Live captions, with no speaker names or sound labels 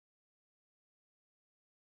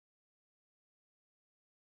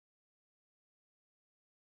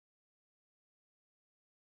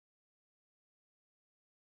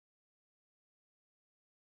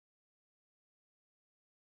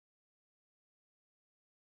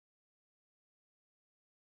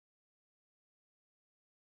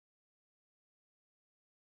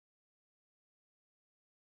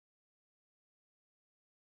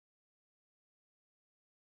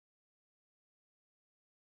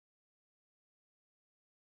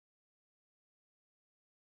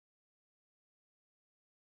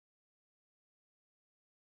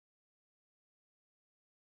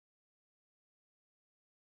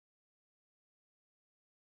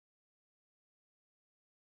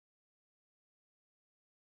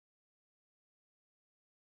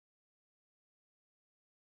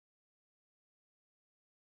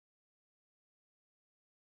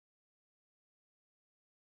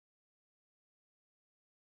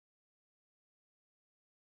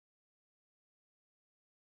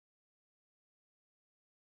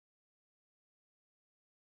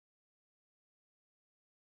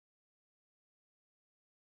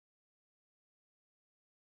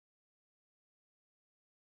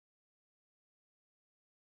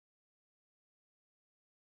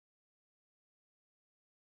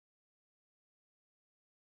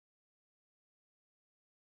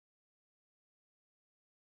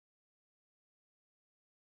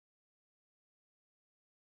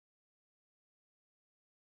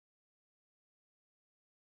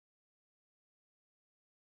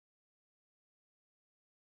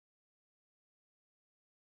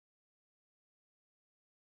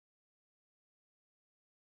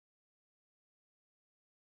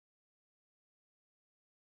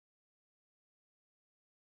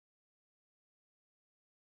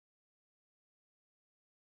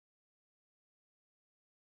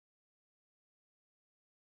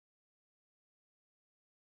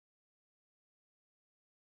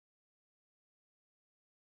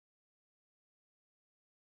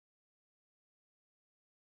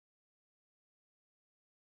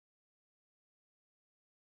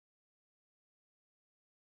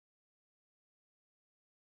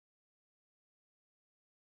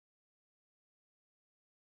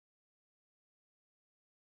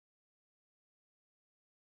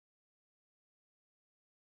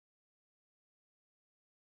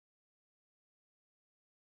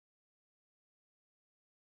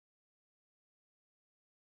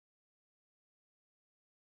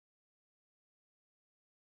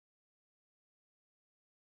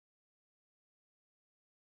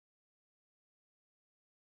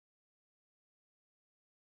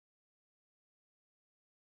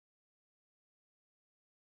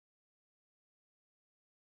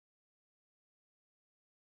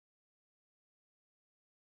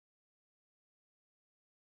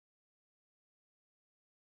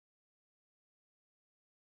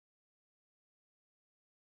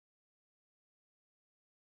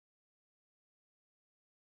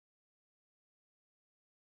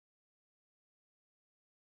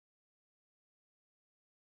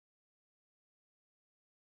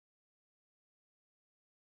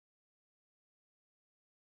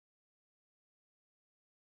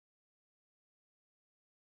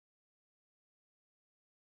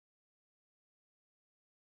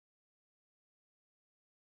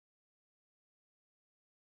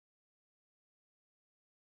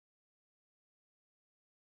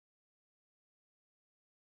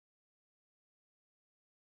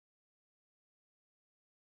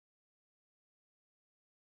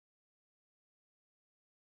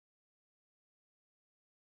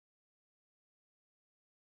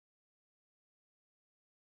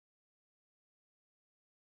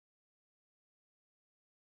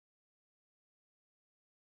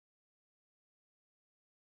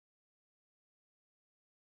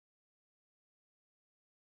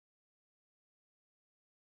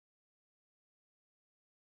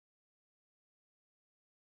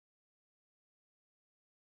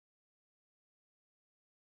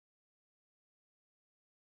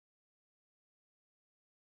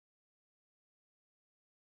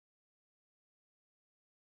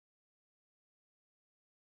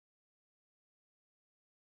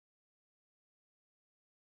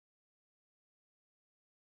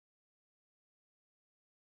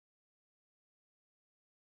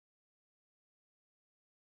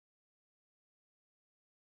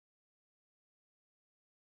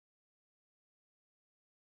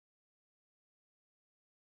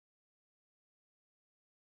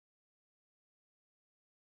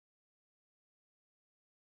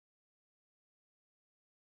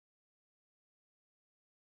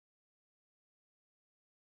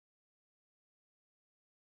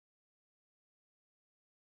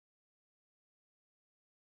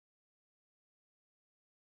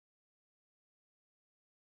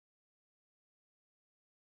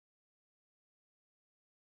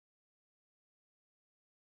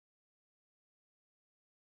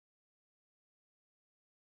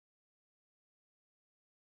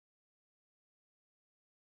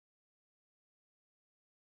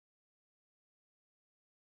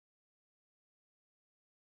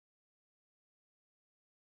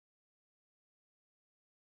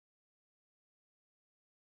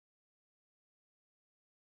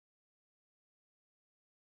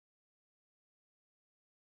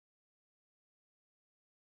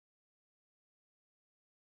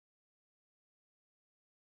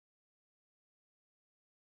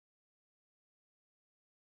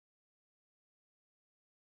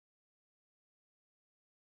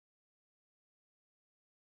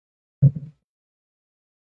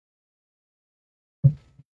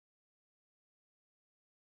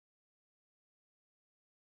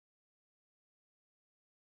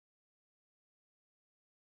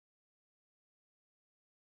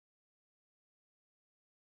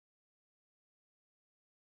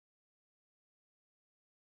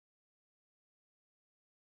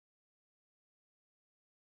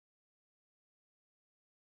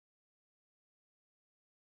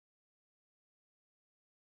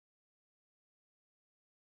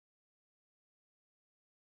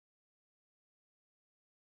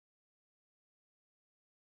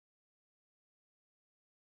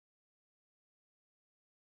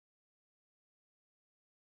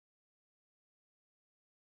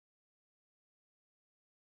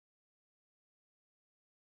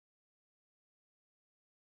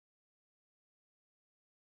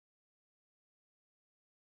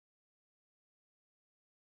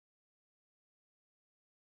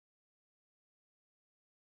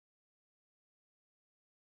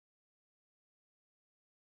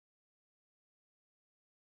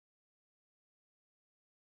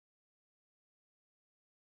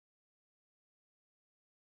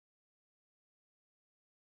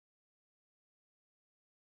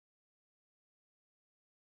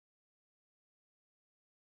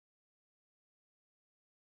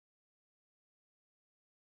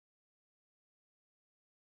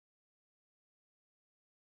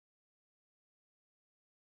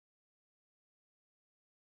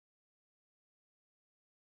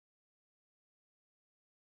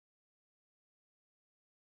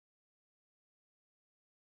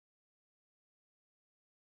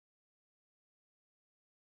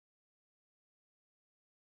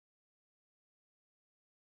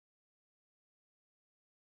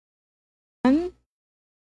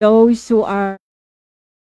those who are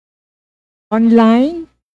online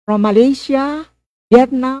from Malaysia,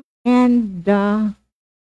 Vietnam, and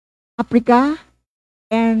Africa,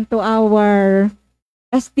 and to our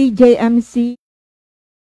STJMC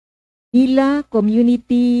Manila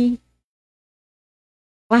Community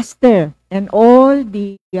Cluster, and all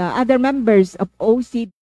the other members of OCDS.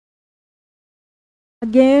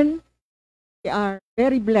 Again, we are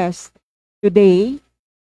very blessed today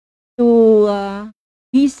to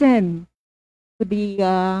listen to the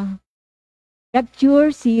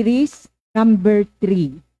lecture series number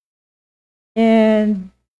 3.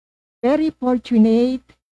 And very fortunate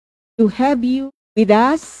to have you with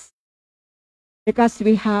us because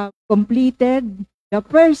we have completed the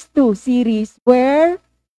first 2 series where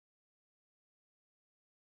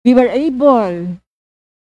we were able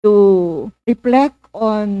to reflect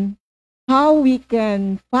on how we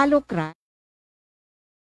can follow Christ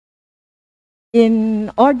in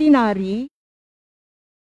ordinary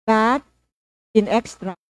but in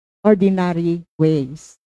extraordinary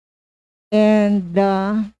ways. And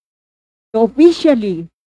to officially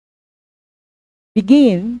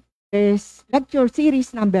begin this lecture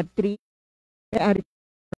series number 3, we are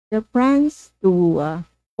the friends to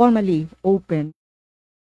formally open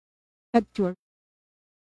lecture.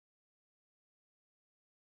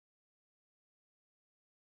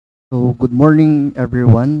 So good morning,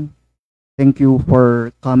 everyone. Thank you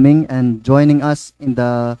for coming and joining us in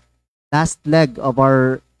the last leg of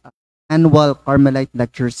our annual Carmelite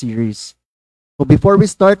Lecture Series. So before we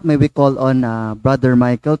start, may we call on Brother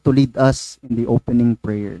Michael to lead us in the opening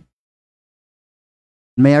prayer.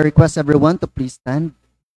 May I request everyone to please stand.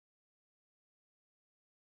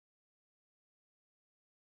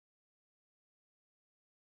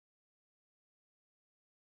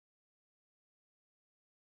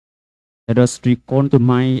 Let us recall to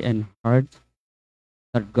mind and heart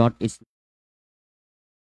that God is.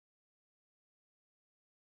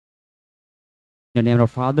 In the name of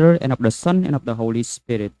the Father, and of the Son, and of the Holy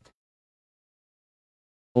Spirit.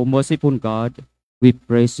 O merciful God, we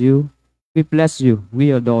praise you, we bless you,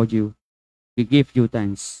 we adore you, we give you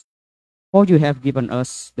thanks. For you have given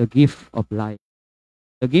us the gift of life,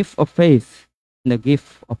 the gift of faith, and the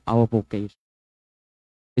gift of our vocation.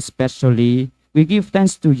 Especially, we give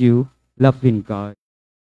thanks to you, loving God,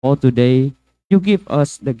 for today you give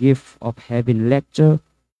us the gift of having lecture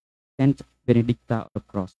Saint Benedicta of the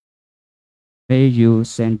Cross. May you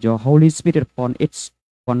send your Holy Spirit upon each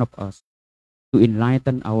one of us to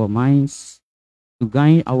enlighten our minds, to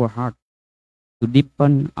guide our heart, to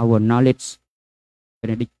deepen our knowledge,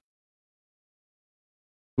 Benedict,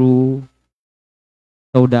 so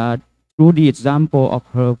that through the example of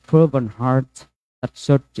her fervent heart that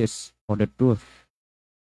searches for the truth,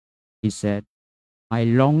 he said, my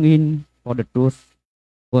longing for the truth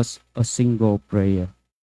was a single prayer.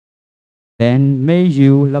 Then may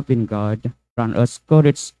you, loving God, grant us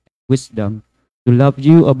courage and wisdom to love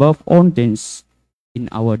you above all things in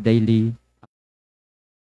our daily.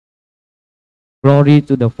 Glory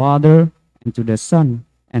to the Father, and to the Son,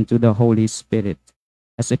 and to the Holy Spirit,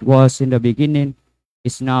 as it was in the beginning,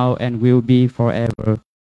 is now, and will be forever.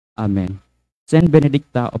 Amen. Saint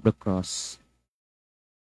Benedicta of the Cross.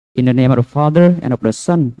 In the name of the Father, and of the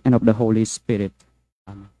Son, and of the Holy Spirit.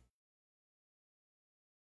 Amen.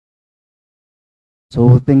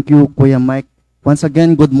 So thank you, Kuya Mike. Once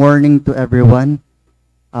again, good morning to everyone.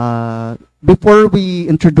 Before we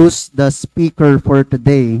introduce the speaker for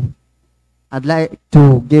today, I'd like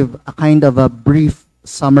to give a kind of a brief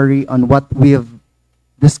summary on what we've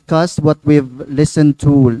discussed, what we've listened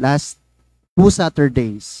to last 2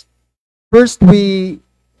 Saturdays. First, we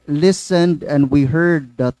listened and we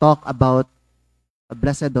heard the talk about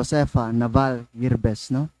Blessed Josefa Naval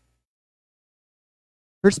Girbes, no?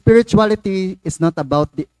 Her spirituality is not about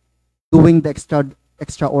doing the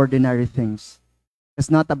extraordinary things.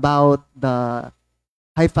 It's not about the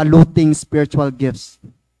highfalutin spiritual gifts.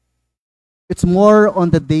 It's more on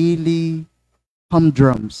the daily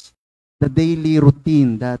humdrums, the daily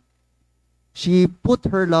routine that she put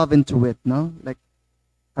her love into it, no? Like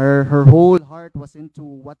her whole heart was into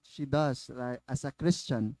what she does, like, as a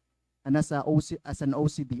Christian and as an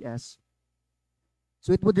OCDS.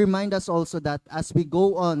 So it would remind us also that as we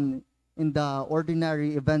go on in the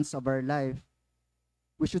ordinary events of our life,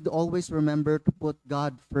 we should always remember to put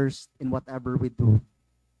God first in whatever we do.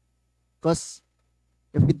 Because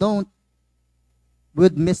if we don't, we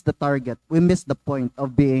would miss the target. We miss the point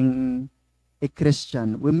of being a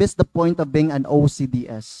Christian. We miss the point of being an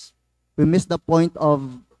OCDS. We miss the point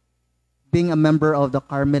of being a member of the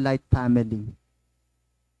Carmelite family.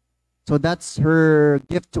 So that's her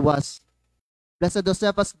gift to us. Blessed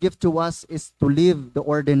Joseph's gift to us is to live the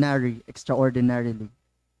ordinary extraordinarily.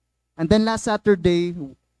 And then last Saturday,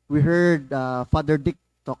 we heard Father Dick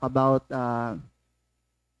talk about the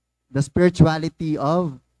spirituality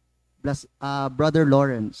of Brother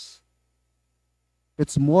Lawrence.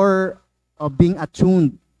 It's more of being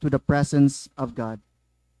attuned to the presence of God.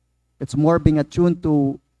 It's more being attuned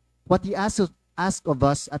to what He asks of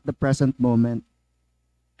us at the present moment.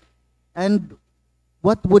 And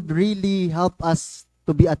what would really help us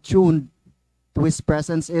to be attuned to His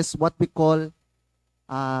presence is what we call,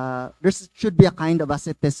 there should be a kind of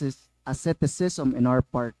asceticism in our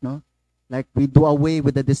part, no? Like we do away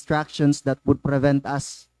with the distractions that would prevent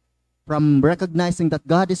us from recognizing that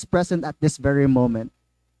God is present at this very moment.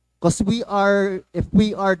 Because if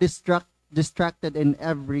we are distracted in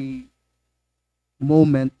every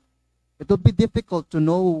moment, it will be difficult to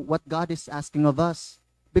know what God is asking of us.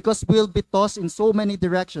 Because we'll be tossed in so many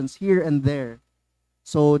directions here and there.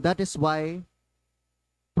 So that is why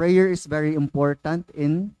prayer is very important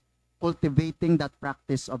in cultivating that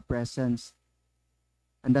practice of presence.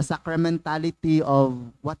 And the sacramentality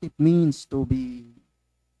of what it means to be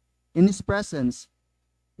in His presence.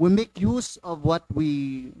 We make use of what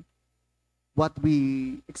we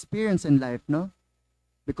experience in life, no?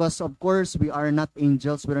 Because of course we are not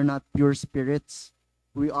angels, we are not pure spirits.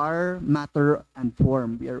 We are matter and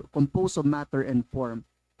form. We are composed of matter and form.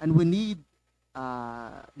 And we need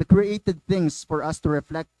the created things for us to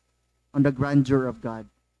reflect on the grandeur of God.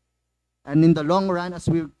 And in the long run, as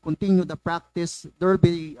we continue the practice, there will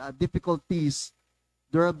be difficulties,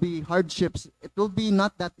 there will be hardships. It will be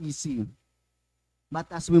not that easy.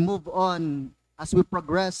 But as we move on, as we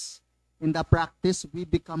progress in the practice, we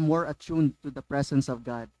become more attuned to the presence of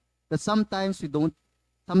God. That sometimes the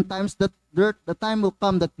time will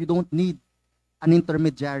come that you don't need an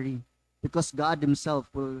intermediary because God Himself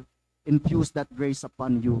will infuse that grace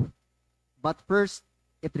upon you. But first,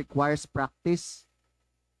 it requires practice.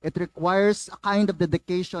 It requires a kind of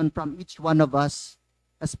dedication from each one of us,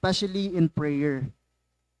 especially in prayer.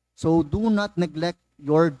 So do not neglect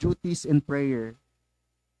your duties in prayer.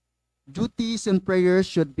 Duties in prayer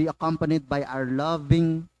should be accompanied by our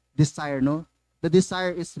loving desire, no? The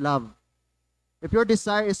desire is love. If your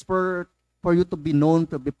desire is for you to be known,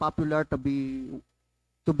 to be popular, to be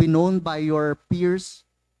known by your peers,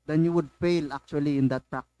 then you would fail actually in that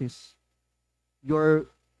practice. Your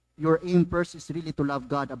aim first is really to love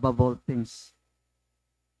God above all things.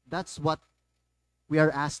 That's what we are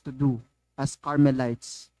asked to do as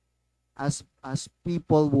Carmelites, as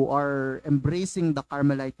people who are embracing the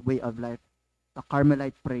Carmelite way of life, the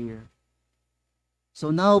Carmelite prayer. So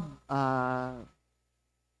now,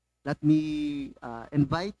 let me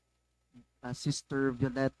invite Sister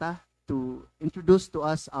Violeta to introduce to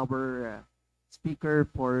us our speaker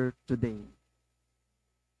for today.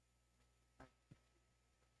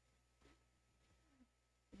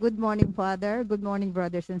 Good morning, Father. Good morning,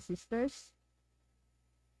 brothers and sisters.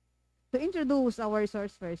 To introduce our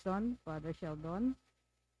resource person, Father Sheldon,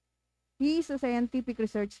 he is a scientific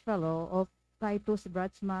research fellow of Titus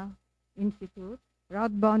Bratsma Institute,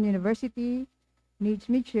 Radboud University,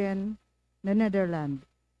 Nijmegen, the Netherlands.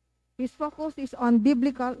 His focus is on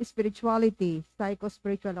biblical spirituality,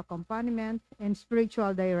 psycho-spiritual accompaniment, and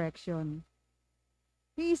spiritual direction.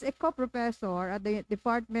 He is a co-professor at the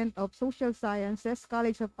Department of Social Sciences,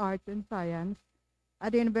 College of Arts and Science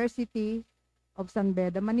at the University of San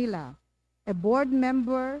Beda, Manila, a board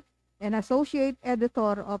member and associate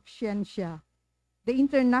editor of Ciencia, the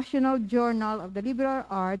International Journal of the Liberal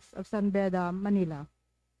Arts of San Beda, Manila.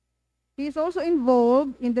 He is also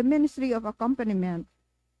involved in the Ministry of Accompaniment.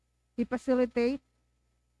 He facilitates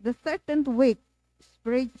the 13th week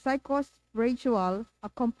psycho-spiritual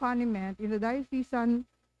accompaniment in the Diocesan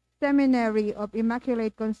Seminary of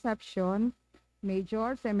Immaculate Conception,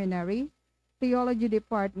 Major Seminary, Theology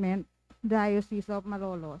Department, Diocese of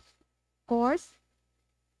Malolos. Of course,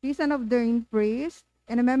 he is an ordained priest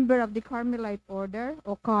and a member of the Carmelite Order,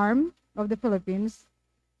 Ocarm, of the Philippines.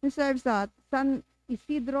 He serves at San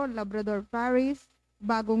Isidro Labrador Parish,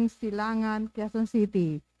 Bagong Silangan, Quezon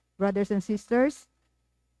City. Brothers and sisters,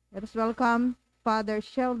 let us welcome Father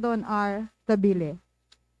Sheldon R. Tabile.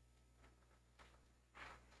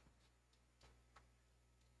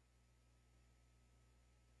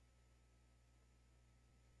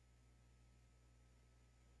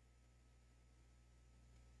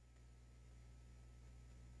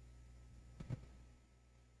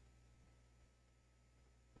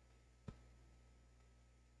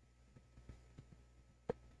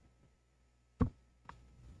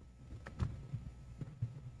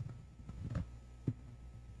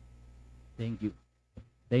 Thank you.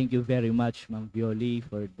 Thank you very much, Ma'am Violi,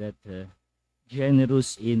 for that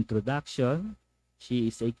generous introduction. She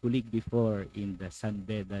is a colleague before in the San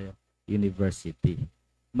Beda University.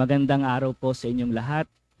 Magandang araw po sa inyong lahat.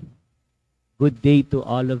 Good day to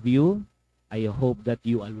all of you. I hope that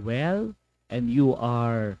you are well and you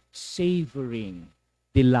are savoring,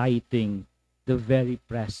 delighting the very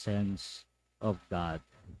presence of God.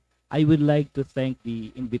 I would like to thank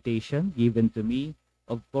the invitation given to me.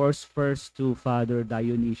 Of course, first to Father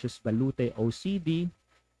Dionysius Balute, OCD,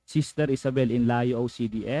 Sister Isabel Inlayo,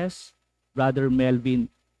 OCDS, Brother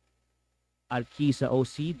Melvin Arquisa,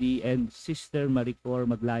 OCD, and Sister Maricor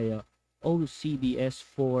Maglaya, OCDS,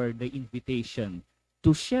 for the invitation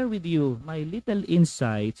to share with you my little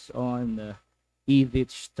insights on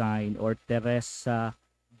Edith Stein or Teresa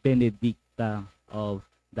Benedicta of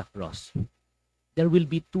the Cross. There will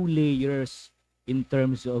be two layers in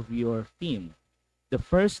terms of your theme. The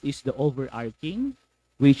first is the overarching,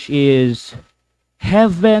 which is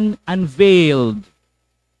heaven unveiled,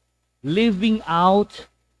 living out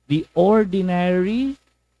the ordinary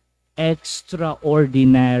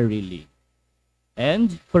extraordinarily.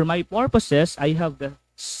 And for my purposes, I have the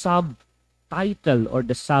subtitle or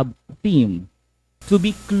the sub-theme, to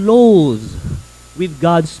be clothed with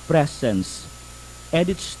God's presence,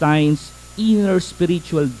 Edith Stein's inner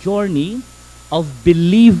spiritual journey of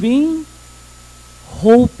believing,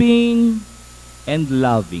 hoping, and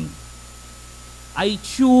loving. I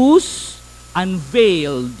choose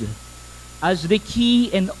unveiled as the key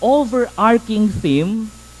and overarching theme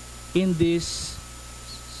in this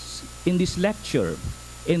lecture,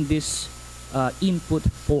 in this input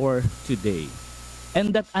for today.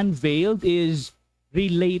 And that unveiled is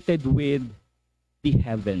related with the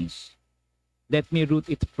heavens. Let me root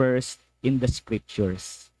it first in the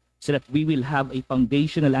scriptures so that we will have a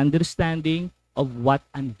foundational understanding of what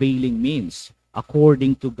unveiling means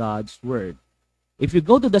according to God's word. If you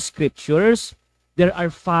go to the scriptures, there are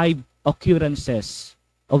 5 occurrences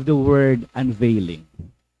of the word unveiling.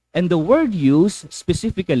 And the word used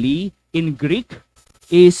specifically in Greek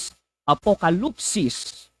is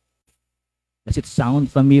apocalypsis. Does it sound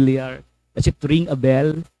familiar? Does it ring a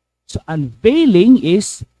bell? So unveiling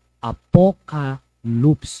is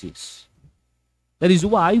apocalypsis. That is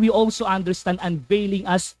why we also understand unveiling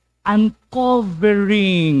as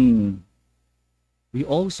uncovering. We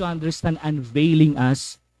also understand unveiling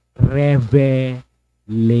as revelation.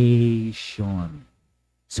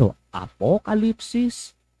 So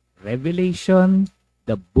apocalypsis, revelation,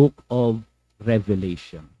 the book of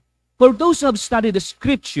Revelation. For those who have studied the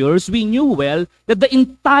scriptures, we knew well that the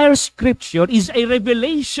entire scripture is a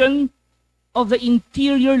revelation of the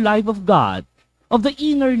interior life of God, of the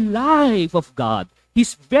inner life of God,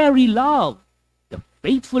 His very love, the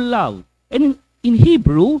faithful love. And in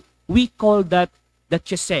Hebrew, we call that the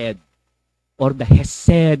chesed, or the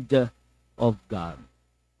hesed of God.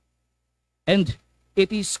 And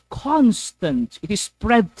it is constant. It is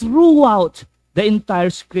spread throughout the entire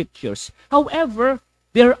scriptures. However,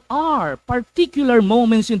 there are particular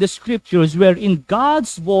moments in the scriptures wherein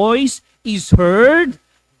God's voice is heard,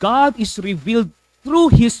 God is revealed through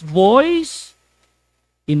His voice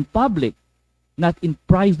in public, not in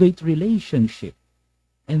private relationship.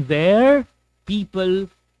 And there, people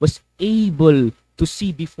was able to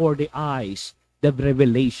see before the eyes the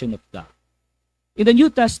revelation of God. In the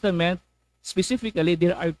New Testament, specifically,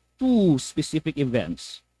 there are 2 specific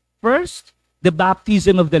events. First, the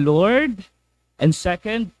baptism of the Lord, and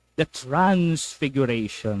second, the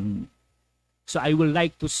transfiguration. So I would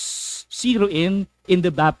like to zero in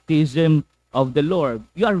the baptism of the Lord.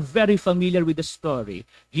 You are very familiar with the story.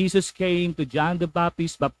 Jesus came to John the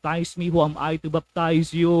Baptist, baptize me, who am I to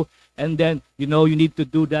baptize you? And then, you need to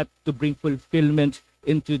do that to bring fulfillment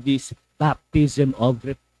into this baptism of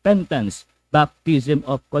repentance, baptism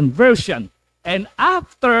of conversion. And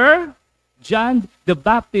after John the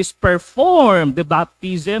Baptist performed the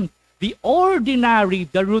baptism, the ordinary,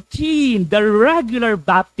 the routine, the regular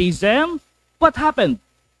baptism, what happened?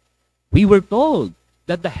 We were told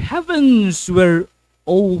that the heavens were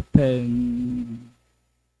open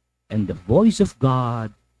and the voice of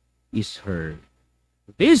God is heard.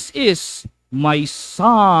 This is my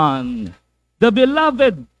Son, the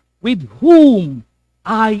beloved, with whom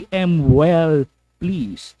I am well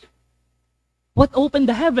pleased. What opened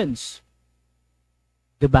the heavens?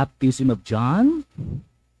 The baptism of John?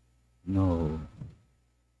 No.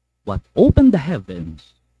 What opened the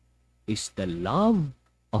heavens is the love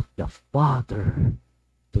of the Father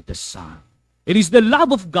to the Son. It is the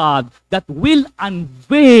love of God that will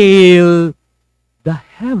unveil the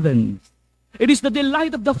heavens. It is the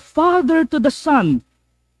delight of the Father to the Son.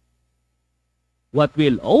 what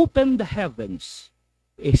will open the heavens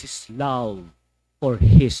is His love for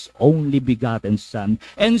His only begotten Son.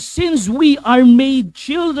 And since we are made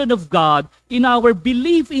children of God in our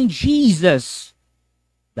belief in Jesus,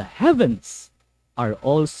 the heavens are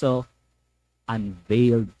also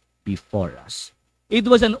unveiled before us. It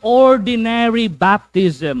was an ordinary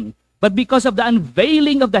baptism, but because of the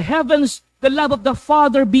unveiling of the heavens, the love of the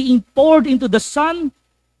Father being poured into the Son,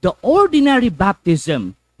 the ordinary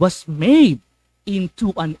baptism was made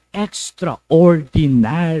into an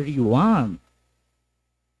extraordinary one.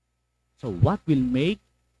 So what will make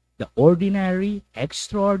the ordinary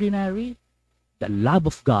extraordinary? The love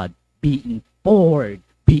of God being poured,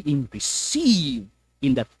 being received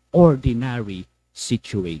in that ordinary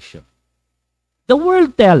situation. The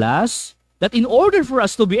world tells us that in order for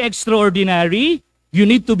us to be extraordinary, you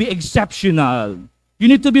need to be exceptional. You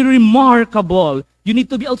need to be remarkable. You need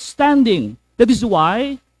to be outstanding. That is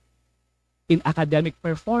why, in academic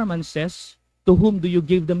performances, to whom do you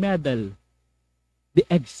give the medal? The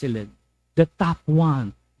excellent, the top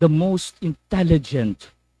one, the most intelligent,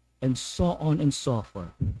 and so on and so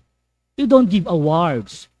forth. You don't give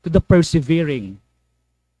awards to the persevering.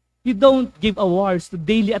 You don't give awards to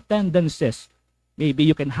daily attendances. Maybe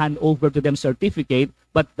you can hand over to them certificate,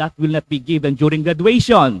 but that will not be given during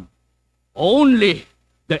graduation. Only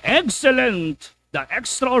the excellent, the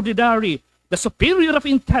extraordinary, the superior of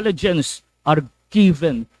intelligence are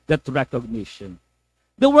given that recognition.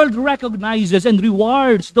 The world recognizes and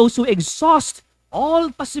rewards those who exhaust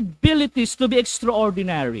all possibilities to be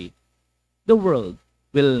extraordinary. The world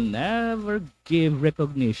will never give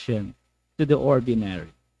recognition to the ordinary.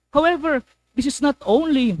 However, this is not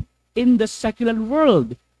only in the secular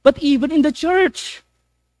world, but even in the church.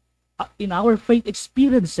 In our faith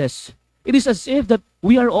experiences, it is as if that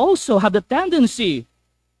we are also have the tendency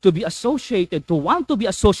to be associated, to want to be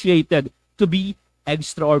associated, to be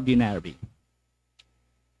extraordinary.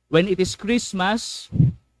 When it is Christmas,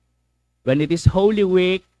 when it is Holy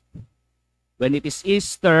Week, when it is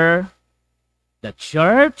Easter, the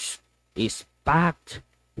church is packed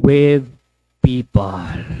with people.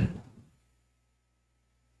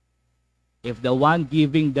 If the one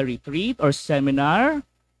giving the retreat or seminar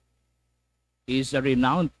is a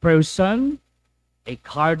renowned person, a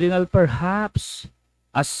cardinal perhaps,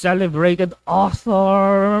 a celebrated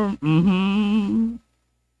author,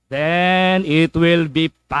 then it will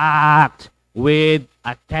be packed with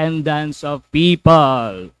attendance of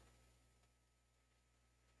people.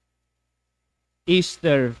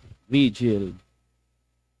 Easter Vigil.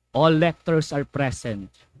 All lectors are present,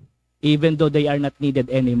 even though they are not needed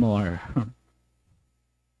anymore.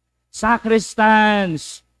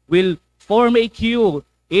 Sacristans will form a queue,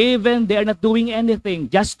 even they are not doing anything,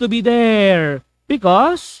 just to be there,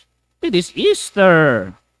 because it is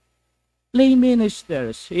Easter. Lay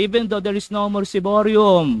ministers, even though there is no more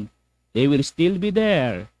ciborium, they will still be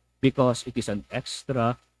there, because it is an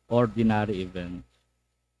extraordinary event.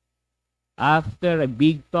 After a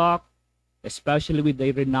big talk, especially with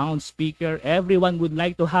a renowned speaker, everyone would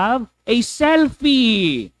like to have a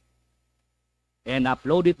selfie and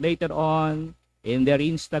upload it later on in their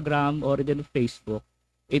Instagram or in their Facebook.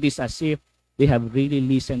 It is as if they have really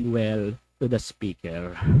listened well to the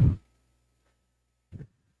speaker.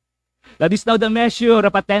 That is now the measure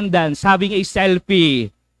of attendance, having a selfie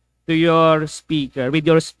to your speaker, with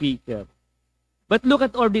your speaker. But look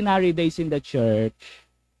at ordinary days in the church.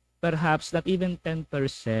 Perhaps not even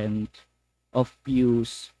 10% of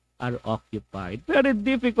pews are occupied. Very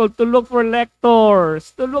difficult to look for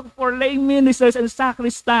lectors, to look for lay ministers and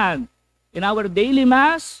sacristan. In our daily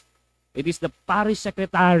mass, it is the parish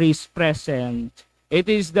secretaries present. It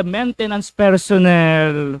is the maintenance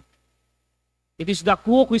personnel. It is the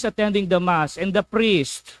cook who is attending the mass and the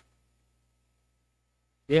priest.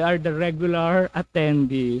 They are the regular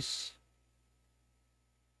attendees.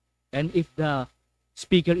 And if the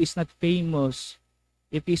speaker is not famous,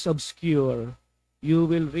 if he's obscure, you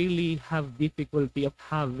will really have difficulty of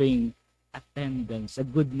having attendance, a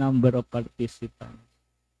good number of participants.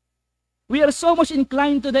 We are so much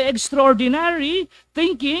inclined to the extraordinary,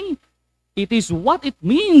 thinking it is what it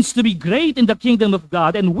means to be great in the kingdom of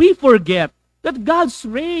God, and we forget that God's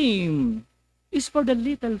reign is for the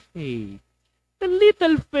little faith. The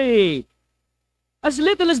little faith, as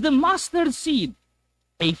little as the mustard seed,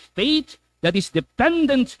 a faith that is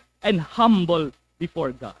dependent and humble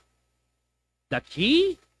before God. The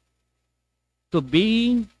key to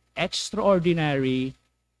being extraordinary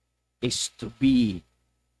is to be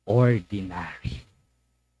ordinary.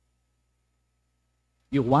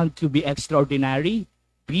 You want to be extraordinary?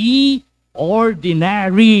 Be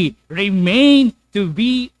ordinary. Remain to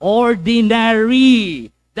be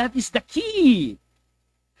ordinary. That is the key.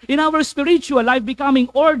 In our spiritual life, becoming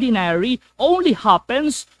ordinary only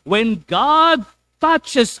happens when God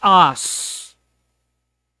touches us.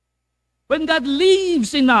 When God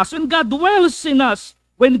lives in us, when God dwells in us,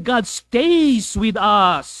 when God stays with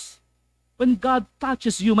us. When God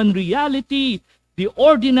touches human reality, the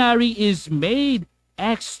ordinary is made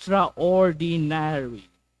extraordinary.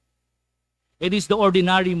 It is the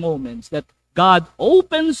ordinary moments that God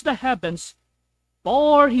opens the heavens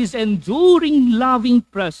for His enduring loving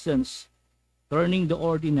presence, turning the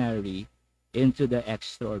ordinary into the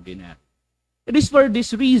extraordinary. It is for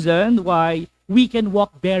this reason why we can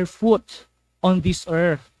walk barefoot on this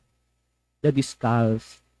earth. The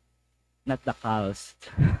discalced, not the calced.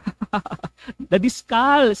 The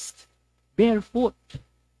discalced, barefoot.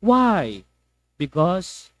 Why?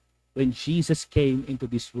 Because when Jesus came into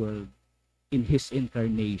this world, in His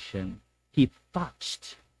incarnation, He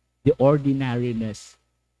touched the ordinariness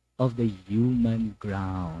of the human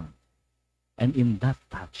ground. And in that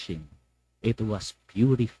touching, it was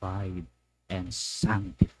purified and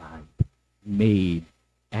sanctified, made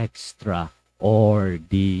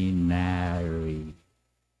extraordinary.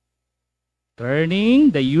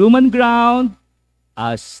 Turning the human ground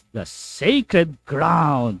as the sacred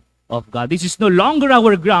ground of God. This is no longer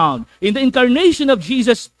our ground. In the incarnation of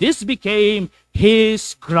Jesus, this became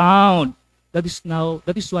His ground. That is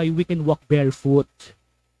why we can walk barefoot.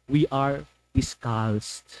 We are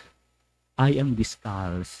discalced. I am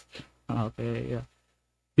discalced. Okay.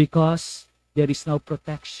 Because there is no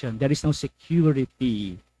protection. There is no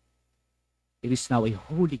security. It is now a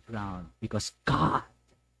holy ground because God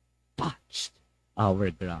touched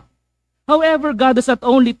our ground. However, God does not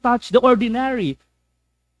only touch the ordinary,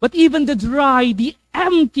 but even the dry, the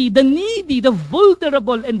empty, the needy, the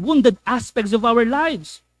vulnerable and wounded aspects of our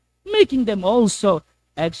lives, making them also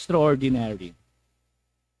extraordinary.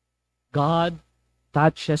 God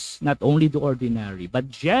touches not only the ordinary, but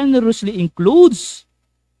generously includes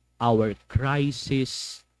our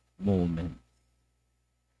crisis moment.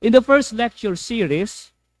 In the first lecture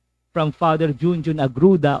series from Father Junjun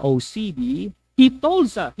Agruda, OCD, he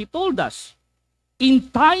told us, in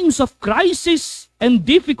times of crisis and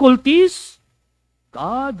difficulties,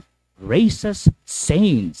 God raises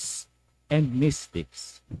saints and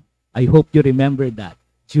mystics. I hope you remember that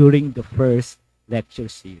during the first lecture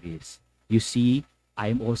series. You see, I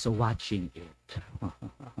am also watching it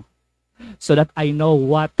so that I know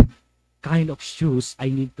what kind of shoes I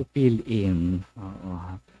need to fill in.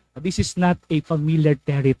 This is not a familiar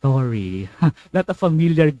territory, not a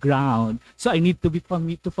familiar ground. So I need to be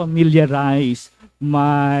to familiarize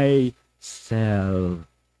myself.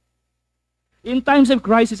 In times of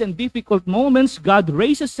crisis and difficult moments, God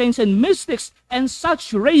raises saints and mystics, and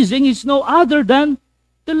such raising is no other than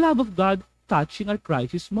the love of God touching our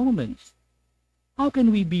crisis moments. How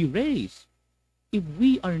can we be raised if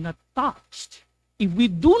we are not touched? If we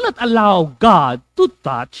do not allow God to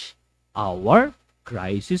touch our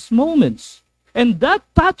crisis moments. And that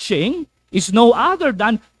touching is no other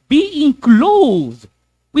than being clothed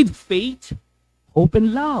with faith, hope,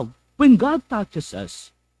 and love. When God touches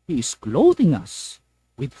us, He is clothing us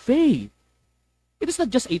with faith. It is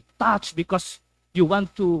not just a touch because you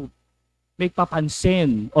want to make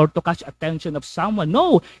papansin or to catch attention of someone.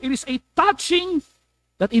 No, it is a touching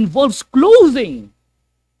that involves clothing.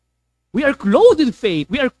 We are clothed with faith.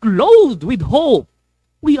 We are clothed with hope.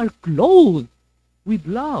 We are clothed with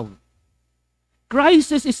love.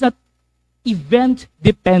 Crisis is not event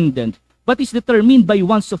dependent, but is determined by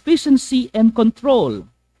one's sufficiency and control.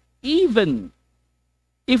 Even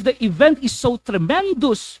if the event is so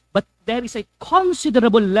tremendous, but there is a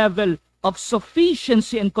considerable level of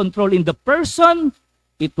sufficiency and control in the person,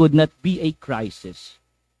 it would not be a crisis.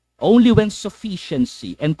 Only when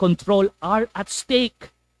sufficiency and control are at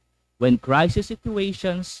stake, when crisis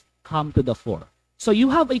situations come to the fore. So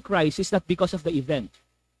you have a crisis not because of the event,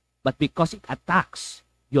 but because it attacks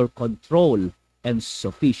your control and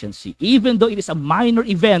sufficiency. Even though it is a minor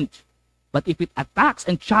event, but if it attacks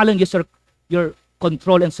and challenges your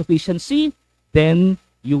control and sufficiency, then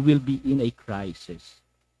you will be in a crisis.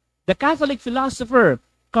 The Catholic philosopher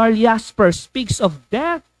Karl Jasper speaks of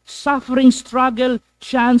death, suffering, struggle,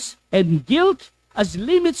 chance, and guilt as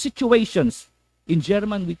limit situations. In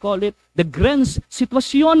German, we call it the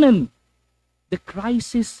Grenzsituationen, the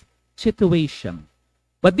crisis situation.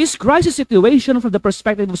 But this crisis situation, from the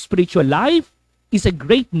perspective of spiritual life, is a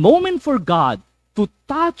great moment for God to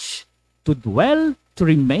touch, to dwell, to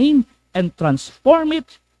remain, and transform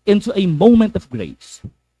it into a moment of grace.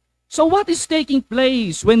 So what is taking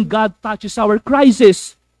place when God touches our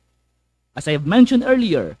crisis? As I have mentioned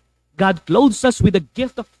earlier, God clothes us with the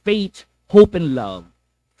gift of faith, hope, and love.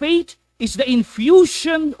 Faith is the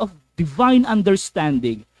infusion of divine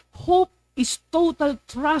understanding. Hope is total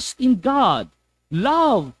trust in God.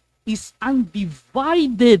 Love is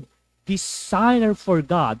undivided desire for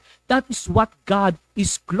God. That is what God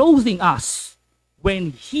is clothing us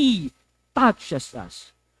when He touches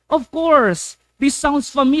us. Of course, this sounds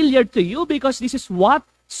familiar to you because this is what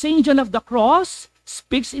St. John of the Cross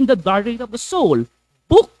speaks in the Diary of the Soul,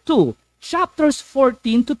 Book 2, chapters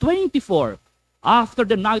 14 to 24. After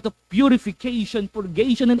the night of purification,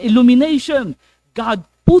 purgation, and illumination, God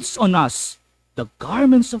puts on us the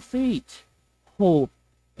garments of faith, hope,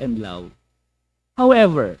 and love.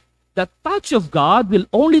 However, the touch of God will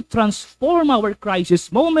only transform our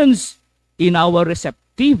crisis moments in our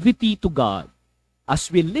receptivity to God as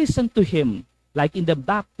we listen to Him, like in the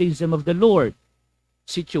baptism of the Lord.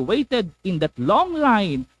 Situated in that long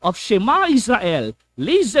line of Shema Israel,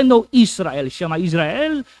 listen, O Israel, Shema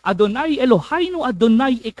Israel, Adonai Eloheinu,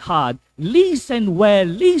 Adonai Echad. Listen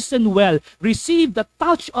well, receive the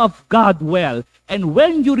touch of God well. And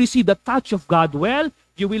when you receive the touch of God well,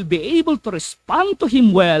 you will be able to respond to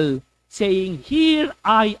Him well, saying, here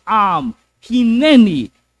I am,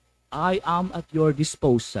 Hineni, I am at your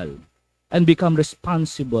disposal, and become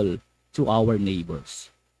responsible to our neighbors.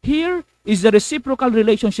 Here is the reciprocal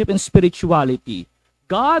relationship in spirituality.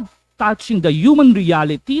 God touching the human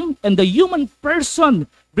reality and the human person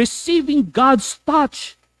receiving God's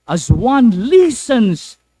touch as one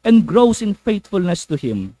listens and grows in faithfulness to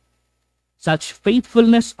Him. Such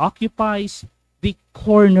faithfulness occupies the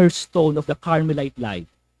cornerstone of the Carmelite life,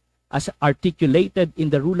 as articulated in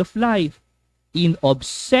the rule of life, in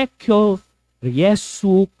obsequio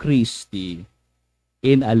Jesu Christi,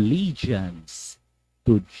 in allegiance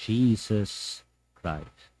to Jesus Christ.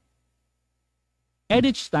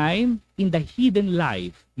 Edith Stein, in the hidden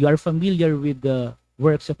life, you are familiar with the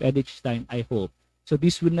works of Edith Stein, I hope. So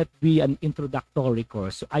this will not be an introductory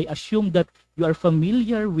course. So I assume that you are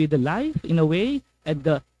familiar with the life, in a way, and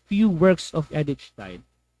the few works of Edith Stein.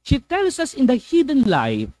 She tells us in the hidden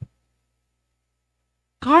life,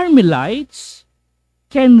 Carmelites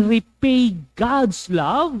can repay God's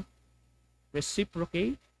love,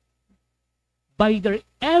 reciprocate, by their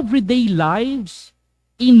everyday lives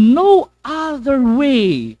in no other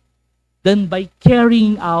way than by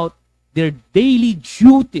carrying out their daily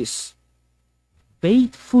duties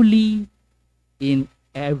faithfully in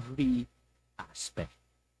every aspect.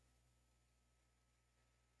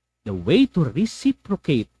 The way to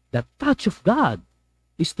reciprocate the touch of God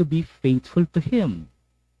is to be faithful to Him.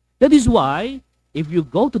 That is why, if you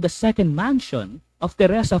go to the second mansion of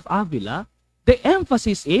Teresa of Avila, the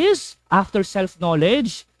emphasis is, after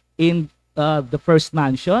self-knowledge in the first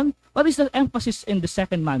mansion, what is the emphasis in the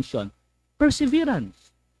second mansion?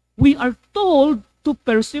 Perseverance. We are told to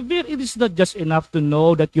persevere. It is not just enough to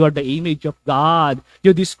know that you are the image of God.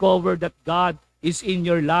 You discover that God is in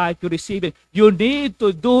your life. You receive it. You need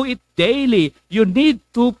to do it daily. You need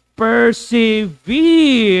to persevere.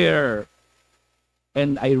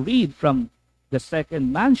 And I read from the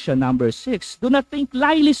second mansion, number 6, do not think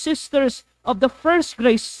lightly, sisters, of the first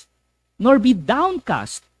grace, nor be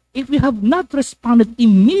downcast if we have not responded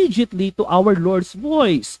immediately to our Lord's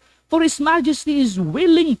voice. For His Majesty is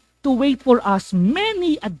willing to wait for us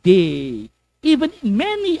many a day, even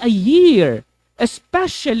many a year,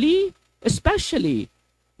 especially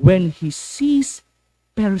when He sees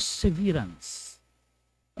perseverance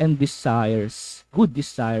and good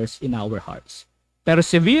desires in our hearts.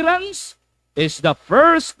 Perseverance is the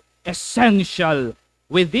first essential.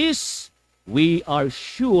 With this, we are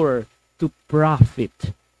sure to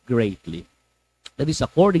profit greatly. That is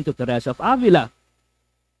according to Teresa of Avila.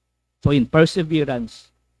 So in perseverance,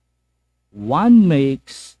 one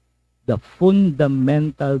makes the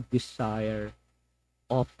fundamental desire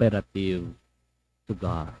operative to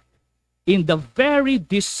God. In the very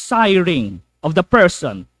desiring of the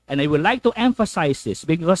person, and I would like to emphasize this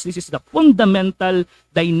because this is the fundamental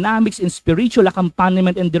dynamics in spiritual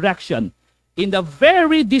accompaniment and direction. In the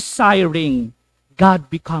very desiring, God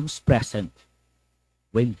becomes present.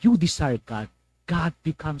 When you desire God, God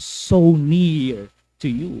becomes so near to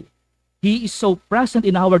you. He is so present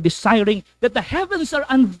in our desiring that the heavens are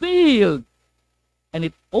unveiled. And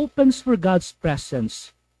it opens for God's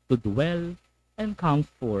presence to dwell and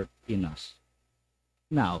comfort in us.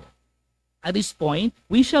 Now, at this point,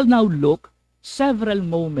 we shall now look several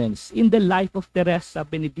moments in the life of Teresa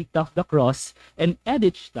Benedicta of the Cross and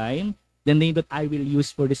Edith Stein, the name that I will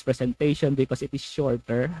use for this presentation because it is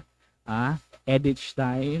shorter. Edith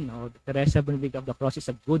Stein, or Teresa Benedicta of the Cross is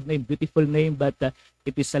a good name, beautiful name, but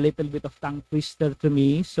it is a little bit of tongue twister to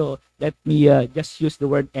me. So let me just use the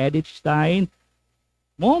word Edith Stein.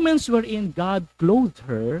 Moments wherein God clothed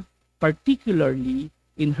her, particularly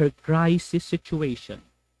in her crisis situation,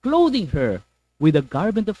 clothing her with a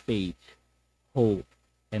garment of faith, hope,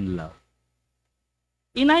 and love.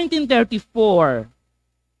 In 1934,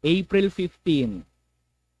 April 15,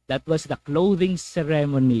 that was the clothing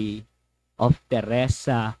ceremony of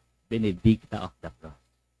Teresa Benedicta of the Cross.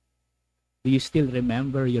 Do you still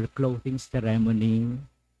remember your clothing ceremony?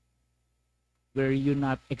 Were you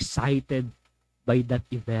not excited by that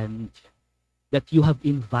event? That you have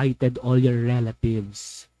invited all your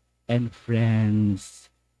relatives and friends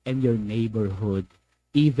and your neighborhood,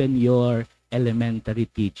 even your elementary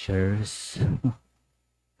teachers.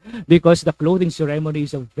 Because the clothing ceremony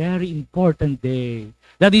is a very important day.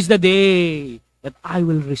 That is the day that I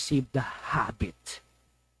will receive the habit,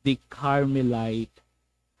 the Carmelite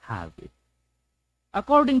habit.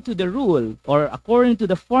 According to the rule, or according to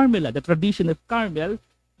the formula, the tradition of Carmel,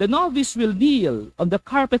 the novice will kneel on the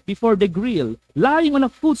carpet before the grill. Lying on a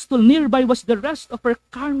footstool nearby was the rest of her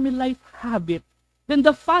Carmelite habit. Then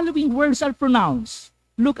the following words are pronounced.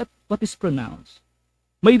 Look at what is pronounced.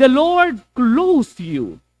 May the Lord clothe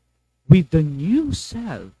you with the new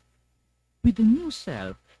self,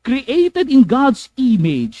 created in God's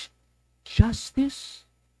image, justice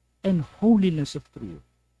and holiness of truth.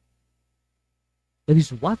 That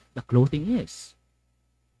is what the clothing is.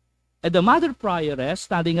 And the mother prioress,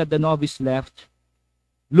 standing at the novice left,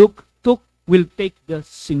 will take the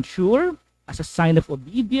cincture as a sign of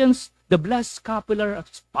obedience, the blessed scapular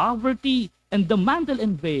as poverty, and the mantle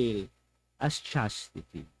and veil as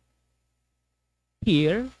chastity.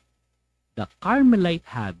 Here, the Carmelite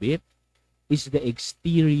habit is the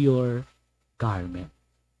exterior garment.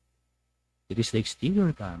 It is the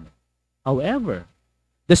exterior garment. However,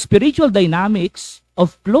 the spiritual dynamics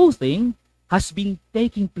of clothing has been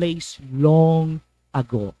taking place long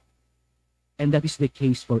ago. And that is the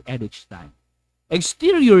case for Edith Stein.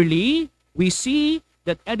 Exteriorly, we see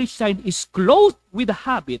that Edith Stein is clothed with a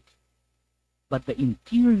habit, but the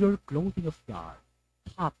interior clothing of God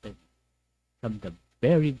happened from the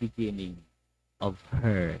very beginning of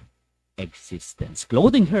her existence,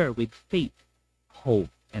 clothing her with faith, hope,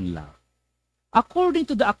 and love. According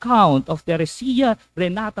to the account of Teresa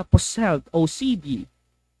Renata Posselt, OCD,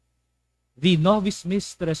 the novice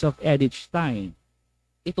mistress of Edith Stein,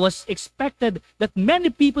 it was expected that many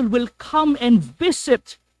people will come and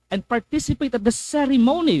visit and participate at the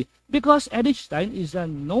ceremony because Edith Stein is a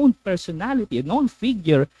known personality, a known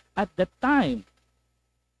figure at that time.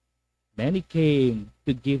 Many came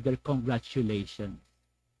to give their congratulations.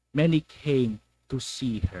 Many came to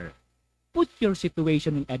see her. Put your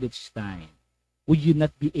situation in Edith Stein. Would you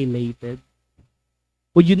not be elated?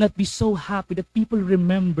 Would you not be so happy that people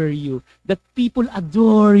remember you, that people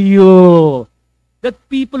adore you, that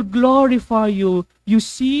people glorify you? You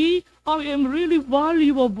see, I am really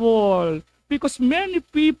valuable because many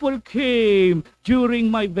people came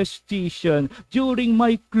during my vestation, during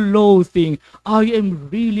my clothing. I am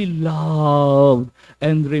really loved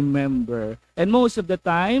and remember. And most of the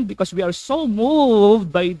time, because we are so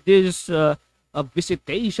moved by these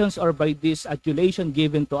visitations or by this adulation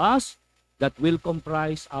given to us, that will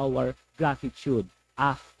comprise our gratitude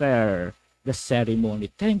after the ceremony,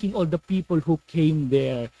 thanking all the people who came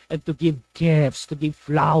there and to give gifts, to give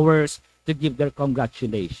flowers, to give their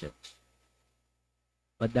congratulations.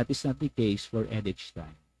 But that is not the case for Edith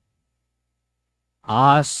Stein.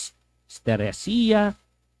 As Teresa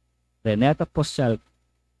Renata Posselt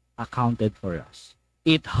accounted for us,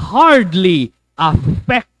 it hardly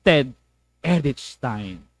affected Edith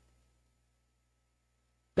Stein.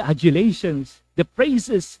 The adulations, the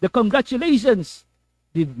praises, the congratulations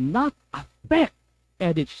did not affect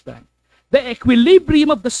Edith Stein. The equilibrium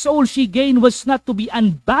of the soul she gained was not to be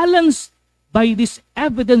unbalanced by this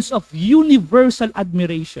evidence of universal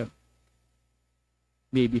admiration.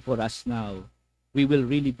 Maybe for us now, we will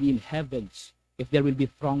really be in heavens if there will be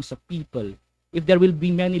throngs of people, if there will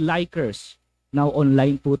be many likers. Now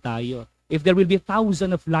online po tayo. If there will be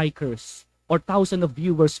 1,000 of likers or 1,000 of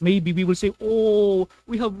viewers, maybe we will say, oh,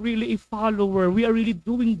 we have really a follower. We are really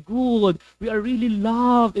doing good. We are really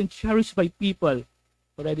loved and cherished by people.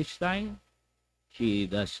 For Edith Stein, she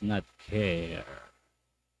does not care.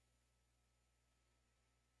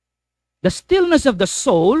 The stillness of the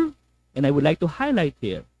soul, and I would like to highlight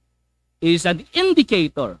here, is an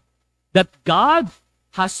indicator that God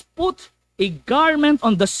has put a garment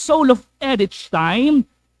on the soul of Edith Stein,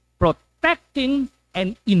 protecting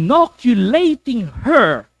and inoculating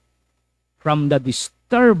her from the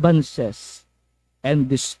disturbances and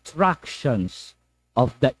distractions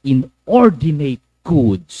of the inordinate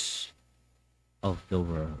goods of the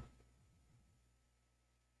world.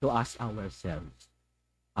 To ask ourselves,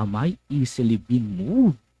 am I easily being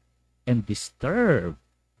moved and disturbed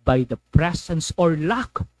by the presence or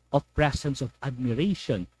lack of presence of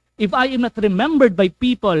admiration? If I am not remembered by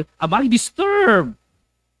people, am I disturbed?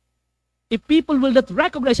 If people will not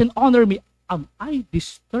recognize and honor me, am I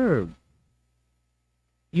disturbed?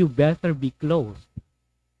 You better be clothed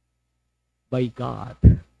by God,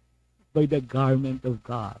 by the garment of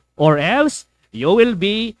God, or else you will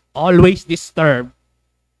be always disturbed.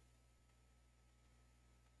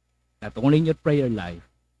 Not only in your prayer life,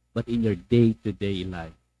 but in your day-to-day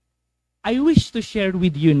life. I wish to share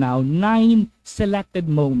with you now 9 selected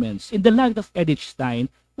moments in the life of Edith Stein,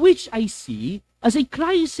 which I see as a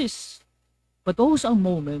crisis, but also a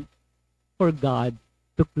moment for God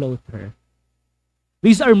to clothe her.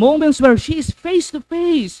 These are moments where she is face to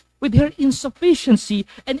face with her insufficiency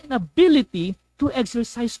and inability to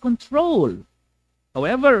exercise control.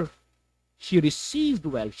 However, she received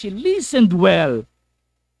well, she listened well,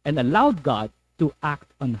 and allowed God to act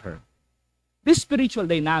on her. This spiritual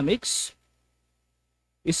dynamics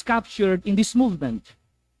is captured in this movement,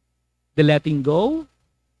 the letting go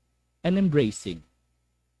and embracing.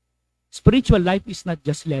 Spiritual life is not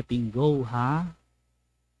just letting go,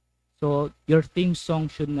 So your theme song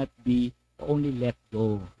should not be only let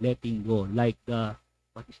go, letting go, like the,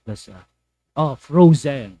 what is this?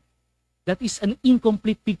 Frozen. That is an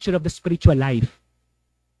incomplete picture of the spiritual life.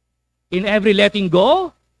 In every letting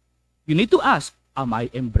go, you need to ask, am I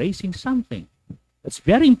embracing something? That's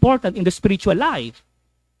very important in the spiritual life.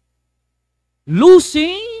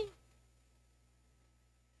 Losing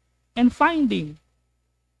and finding.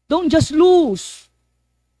 Don't just lose.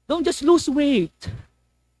 Don't just lose weight.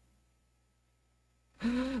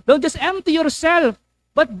 Don't just empty yourself,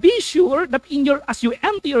 but be sure that as you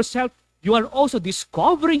empty yourself, you are also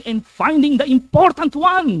discovering and finding the important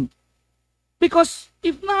one. Because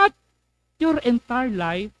if not, your entire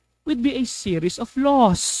life would be a series of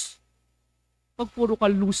loss. Pag puro ka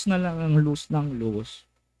lose na lang ang lose ng lose,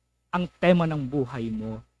 ang tema ng buhay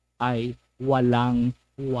mo ay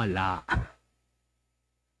walang-wala.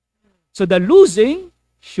 So the losing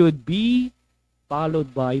should be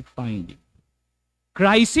followed by finding.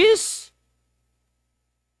 Crisis,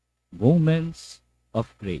 moments of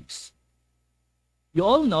grace. You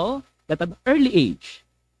all know that at an early age,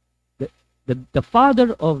 the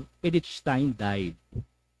father of Edith Stein died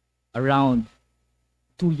around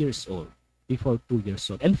 2 years old, before 2 years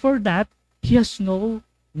old. And for that, she has no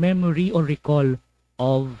memory or recall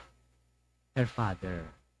of her father.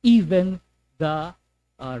 Even the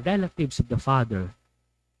relatives of the father,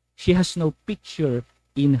 she has no picture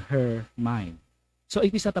in her mind. So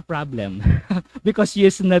it is not a problem because she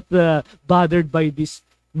is not bothered by these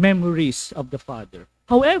memories of the father.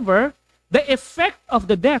 However, the effect of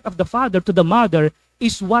the death of the father to the mother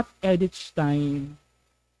is what Edith Stein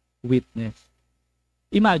witnessed.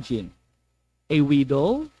 Imagine, a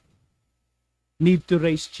widow, need to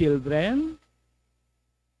raise children,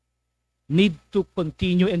 need to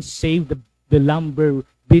continue and save the lumber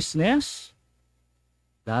business.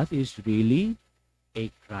 That is really a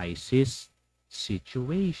crisis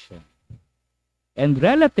situation. And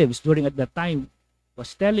relatives during at that time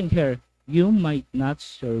was telling her, you might not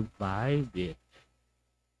survive it.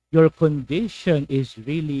 Your condition is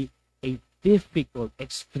really a difficult,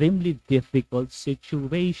 extremely difficult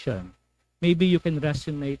situation. Maybe you can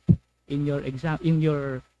resonate in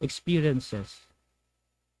your experiences.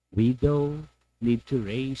 Widow, need to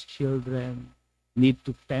raise children, need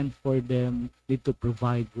to fend for them, need to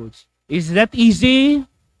provide goods. Is that easy?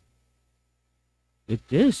 It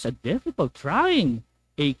is a difficult, trying,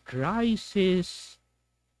 a crisis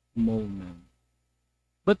moment.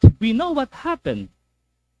 But we know what happened.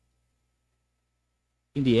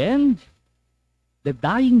 In the end, the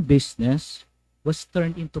dying business was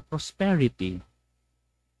turned into prosperity.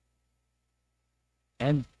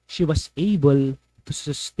 And she was able to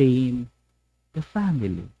sustain the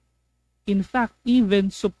family. In fact,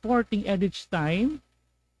 even supporting Edith Stein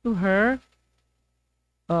to her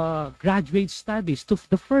graduate studies, to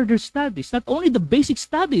the further studies, not only the basic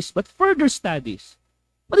studies, but further studies.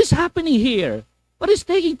 What is happening here? What is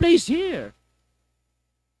taking place here?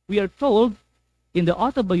 We are told in the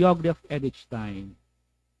autobiography of Edith Stein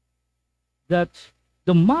that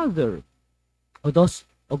the mother of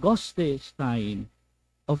Auguste Stein,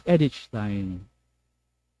 of Edith Stein,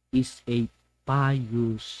 is a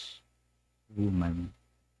pious woman.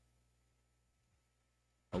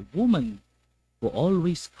 A woman who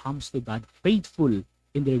always comes to God faithful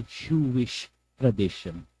in their Jewish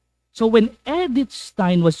tradition. So when Edith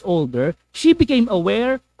Stein was older, she became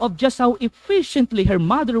aware of just how efficiently her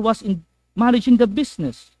mother was in managing the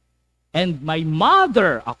business. And my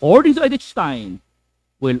mother, according to Edith Stein,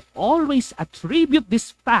 will always attribute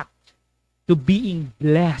this fact to being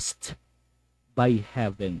blessed by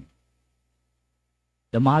heaven.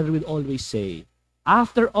 The mother will always say,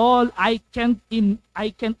 after all, I can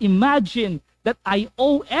imagine that I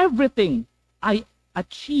owe everything I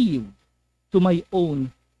achieved to my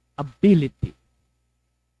own ability.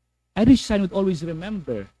 Edith Stein would always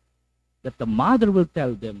remember that the mother will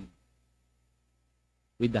tell them,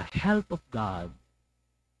 with the help of God,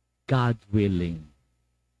 God willing,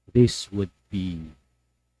 this would be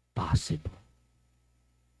possible.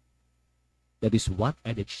 That is what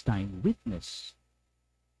Edith Stein witnessed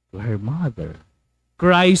to her mother.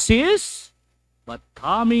 Crisis, but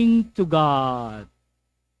coming to God.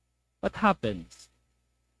 What happens?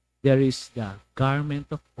 There is the garment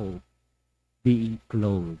of hope being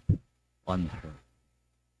clothed on her.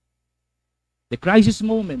 The crisis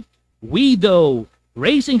moment, widow,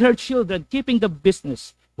 raising her children, keeping the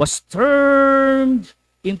business, was turned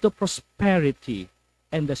into prosperity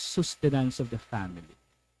and the sustenance of the family.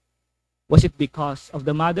 Was it because of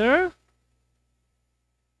the mother?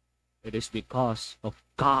 It is because of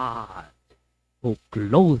God who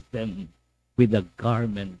clothed them with the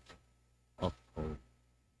garment of hope.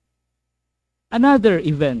 Another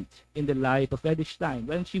event in the life of Edith Stein,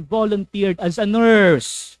 when she volunteered as a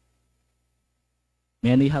nurse.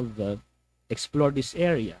 Many have explored this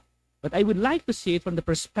area, but I would like to see it from the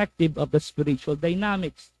perspective of the spiritual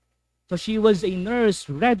dynamics. So she was a nurse,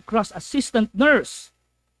 Red Cross assistant nurse,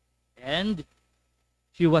 and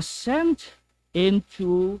she was sent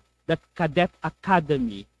into that cadet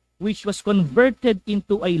academy, which was converted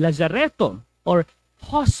into a lazaretto or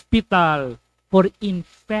hospital for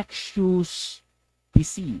infectious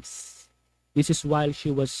disease. This is while she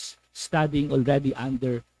was studying already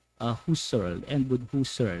under Husserl, Edmund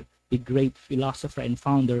Husserl, the great philosopher and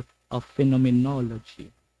founder of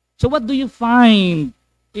phenomenology. So what do you find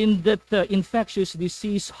in that infectious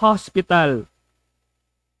disease hospital?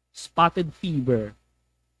 Spotted fever,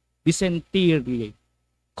 dysentery,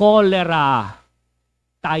 cholera,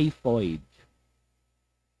 typhoid.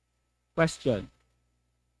 Question: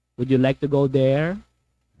 would you like to go there?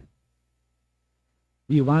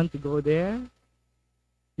 Do you want to go there?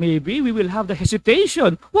 Maybe we will have the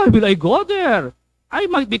hesitation. Why will I go there? I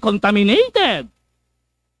might be contaminated.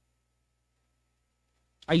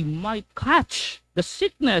 I might catch the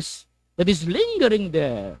sickness that is lingering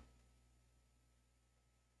there.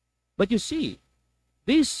 But you see,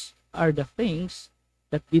 these are the things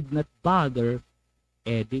that did not bother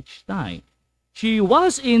Edith Stein. She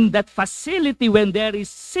was in that facility when there is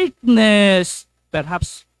sickness,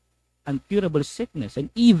 perhaps incurable sickness, and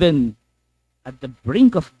even at the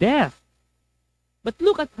brink of death. But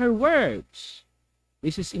look at her words.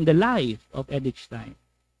 This is in the life of Edith Stein.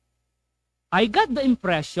 I got the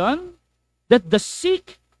impression that the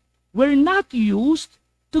sick were not used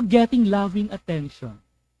to getting loving attention.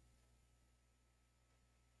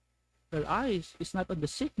 Her eyes is not on the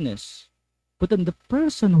sickness, but on the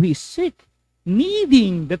person who is sick,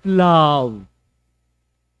 needing that love.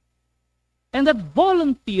 And that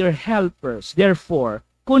volunteer helpers, therefore,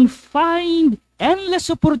 could find endless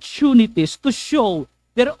opportunities to show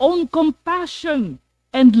their own compassion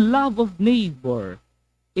and love of neighbor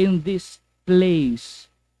in this place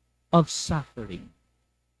of suffering.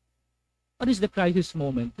 What is the crisis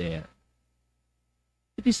moment there?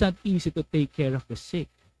 It is not easy to take care of the sick.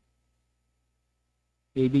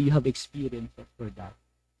 Maybe you have experience for that.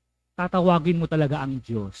 Tatawagin mo talaga ang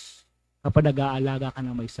Diyos kapag nag-aalaga ka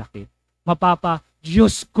ng may sakit. Mapapa,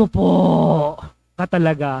 Diyos ko po ka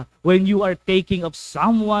talaga when you are taking of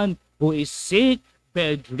someone who is sick,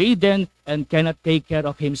 bedridden, and cannot take care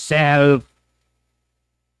of himself.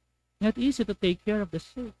 Not easy to take care of the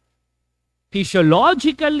sick.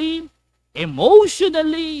 Physiologically,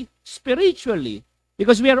 emotionally, spiritually,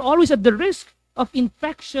 because we are always at the risk of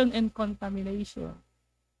infection and contamination.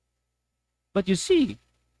 But you see,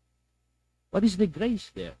 what is the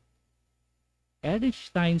grace there? Edith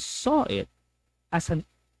Stein saw it as an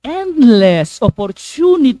endless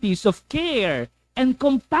opportunities of care and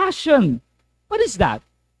compassion. What is that?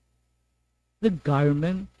 The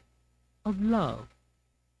garment of love.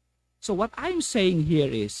 So what I'm saying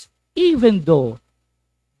here is, even though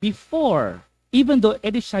Edith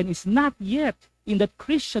Stein is not yet in that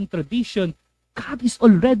Christian tradition, God is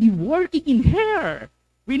already working in her.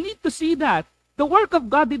 We need to see that. The work of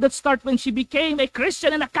God did not start when she became a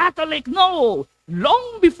Christian and a Catholic. No!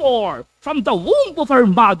 Long before, from the womb of her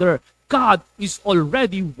mother, God is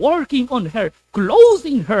already working on her,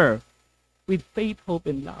 clothing her with faith, hope,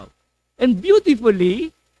 and love. And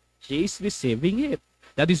beautifully, she is receiving it.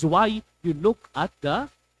 That is why you look at the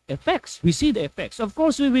effects. We see the effects. Of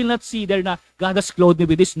course, we will not see there na God has clothed me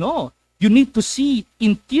with this. No. You need to see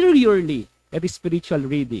interiorly. That is spiritual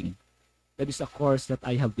reading. That is a course that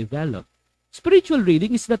I have developed. Spiritual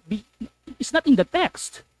reading is not in the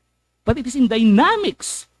text, but it is in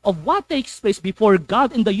dynamics of what takes place before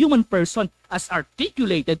God and the human person as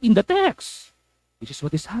articulated in the text. This is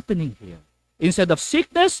what is happening here. Instead of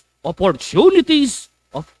sickness, opportunities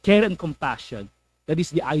of care and compassion. That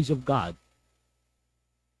is the eyes of God.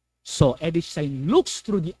 So Edith Stein looks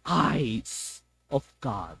through the eyes of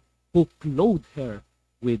God who clothed her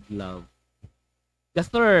with love. The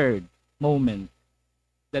third moment,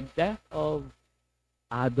 the death of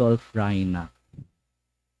Adolf Reinach.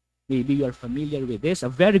 Maybe you are familiar with this. A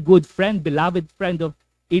very good friend, beloved friend of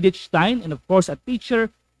Edith Stein, and of course a teacher,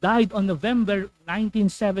 died on November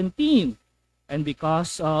 1917. And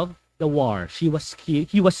because of the war, he was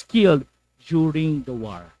killed during the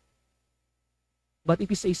war. But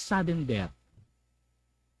it is a sudden death.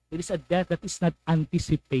 It is a death that is not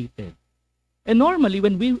anticipated. And normally,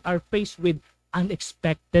 when we are faced with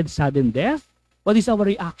unexpected sudden death, what is our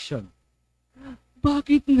reaction?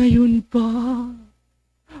 Bakit ngayon pa?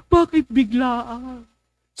 Bakit biglaan?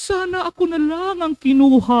 Sana ako na lang ang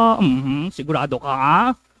kinuha. Sigurado ka,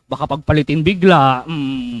 ha? Baka pagpalitin bigla.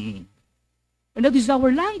 And that is our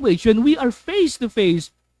language when we are face to face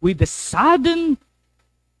with the sudden,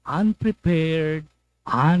 unprepared,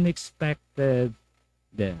 unexpected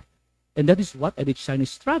death. And that is what Edith Stein is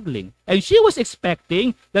struggling. And she was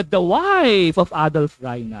expecting that the wife of Adolf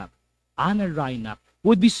Reinach, Anna Reinach,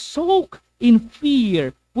 would be soaked in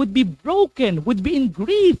fear, would be broken, would be in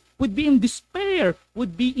grief, would be in despair,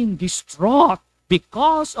 would be in distraught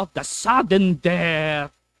because of the sudden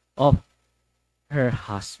death of her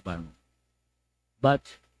husband. But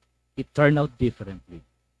it turned out differently.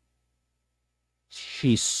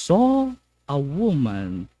 She saw a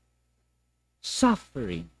woman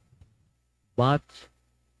suffering, but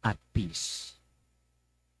at peace.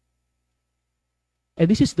 And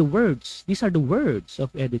these are the words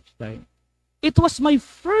of Edith Stein. It was my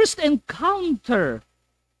first encounter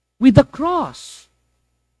with the cross.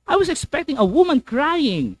 I was expecting a woman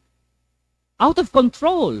crying, out of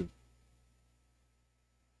control,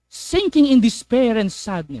 sinking in despair and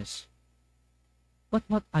sadness. But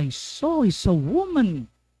what I saw is a woman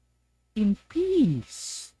in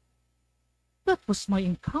peace. That was my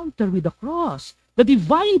encounter with the cross. The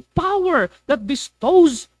divine power that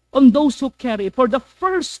bestows on those who carry it. For the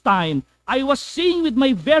first time, I was seeing with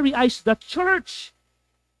my very eyes the church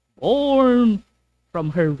born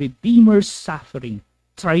from her Redeemer's suffering,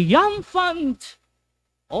 triumphant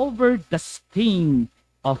over the sting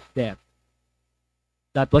of death.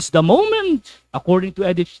 That was the moment, according to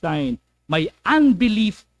Edith Stein, my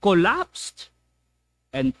unbelief collapsed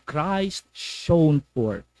and Christ shone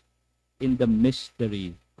forth in the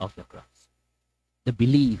mystery of the cross. The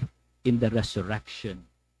belief in the resurrection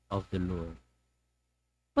of the Lord.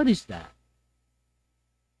 What is that?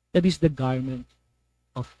 That is the garment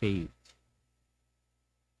of faith.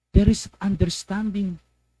 There is understanding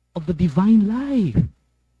of the divine life.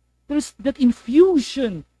 There is that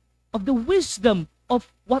infusion of the wisdom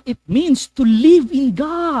of what it means to live in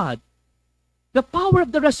God. The power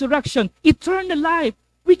of the resurrection, eternal life.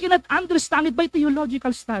 We cannot understand it by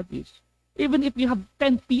theological studies. Even if you have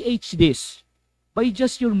 10 PhDs, by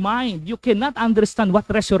just your mind, you cannot understand what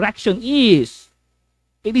resurrection is.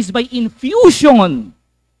 It is by infusion.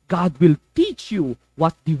 God will teach you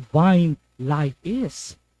what divine life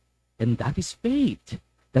is. And that is faith.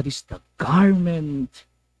 That is the garment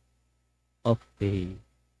of faith.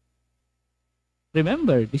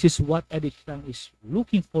 Remember, this is what Edith Stein is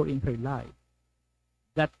looking for in her life.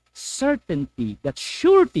 That certainty, that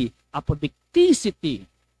surety, apodicticity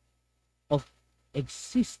of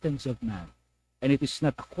existence of man. And it is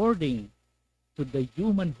not according to the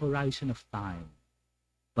human horizon of time,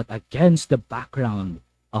 but against the background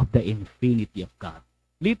of the infinity of God.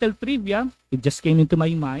 Little trivia, it just came into my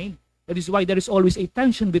mind. That is why there is always a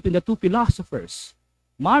tension between the two philosophers,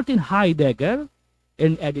 Martin Heidegger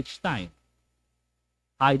and Edith Stein.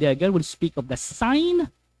 Heidegger will speak of the Sein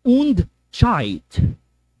und Zeit,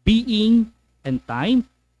 being and time,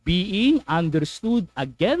 being understood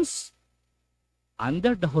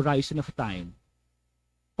under the horizon of time.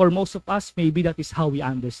 For most of us, maybe that is how we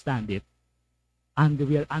understand it. And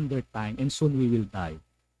we are under time, and soon we will die.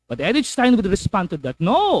 But Edith Stein would respond to that,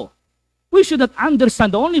 no, we should not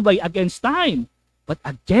understand only by against time, but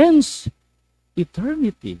against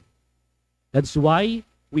eternity. That's why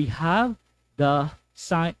we have the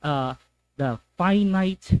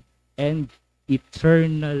finite and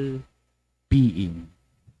eternal being.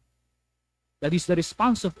 That is the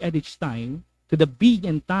response of Edith Stein to the being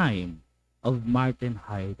and time of Martin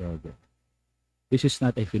Heidegger. This is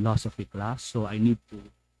not a philosophy class, so I need to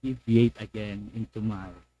deviate again into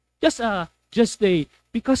my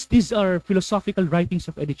because these are philosophical writings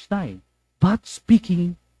of Edith Stein. But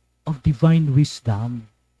speaking of divine wisdom,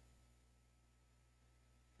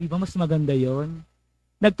 di ba mas maganda yon?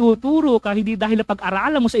 Nagtuturo ka hindi dahil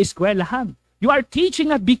pag-aralan mo sa eskwelahan. You are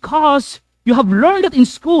teaching it because you have learned it in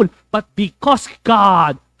school, but because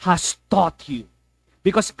God has taught you.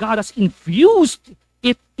 Because God has infused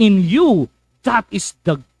it in you. That is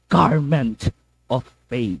the garment of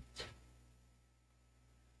faith.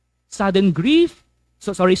 Sudden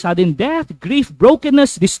death, grief,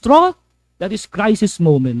 brokenness, distraught, that is crisis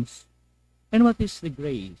moments. And what is the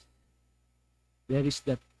grace? There is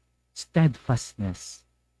that steadfastness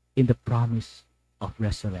in the promise of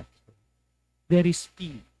resurrection. There is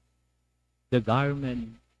peace, the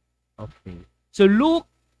garment of faith. So look,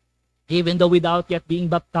 even though without yet being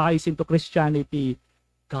baptized into Christianity,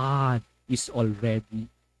 God is already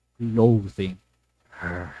clothing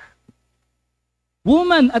her.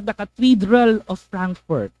 Woman at the Cathedral of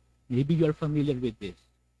Frankfurt. Maybe you're familiar with this.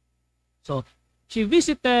 So, she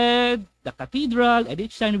visited the cathedral,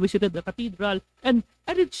 Edith Stein visited the cathedral, and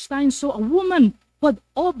Edith Stein saw a woman who had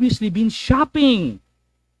obviously been shopping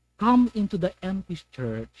come into the empty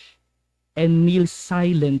church and kneel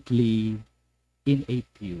silently in a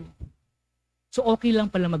pew. So, okay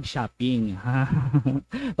lang pala mag-shopping.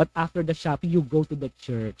 But after the shopping, you go to the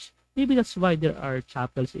church. Maybe that's why there are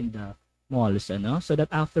chapels in the malls, so that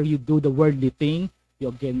after you do the worldly thing,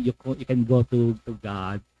 you can go to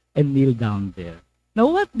God and kneel down there. Now,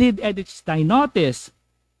 what did Edith Stein notice?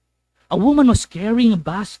 A woman was carrying a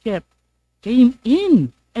basket, came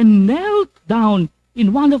in and knelt down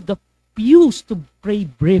in one of the pews to pray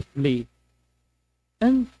briefly.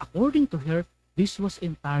 And according to her, this was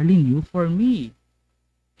entirely new for me.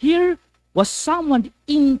 Here was someone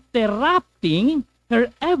interrupting her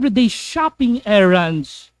everyday shopping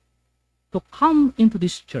errands to come into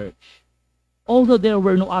this church. Although there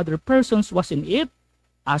were no other persons was in it,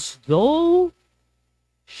 as though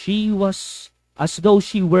she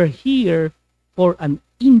were here for an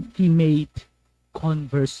intimate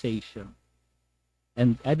conversation.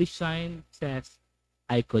 And Edith Stein says,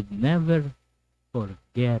 I could never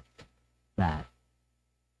forget that.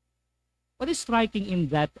 What is striking in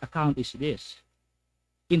that account is this.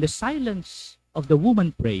 In the silence of the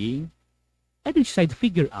woman praying, Edith Stein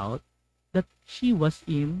figured out that she was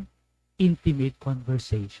in intimate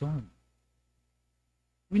conversation.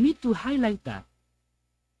 We need to highlight that.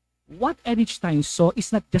 What Edith Stein saw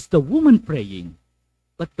is not just the woman praying,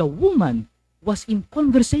 but the woman was in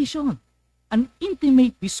conversation, an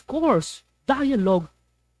intimate discourse, dialogue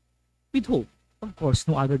with who? Of course,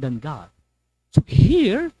 no other than God. So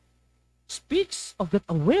here speaks of that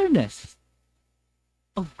awareness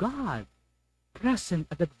of God present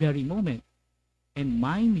at that very moment. And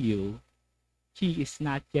mind you, she is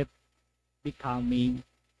not yet becoming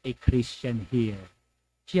a Christian here.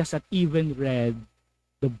 She has not even read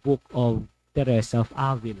the book of Teresa of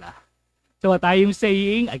Avila. So what I am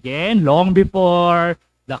saying, again, long before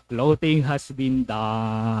the clothing has been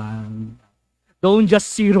done. Don't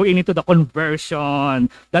just zero in into the conversion.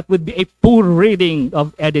 That would be a poor reading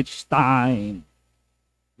of Edith Stein.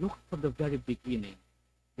 Look from the very beginning,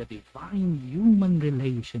 the divine human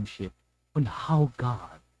relationship on how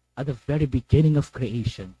God, at the very beginning of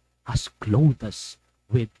creation, has clothed us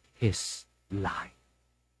with His life,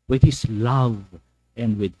 with His love,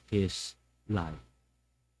 and with His life.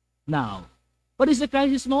 Now, what is the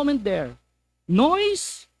crisis moment there?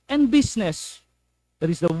 Noise and business. That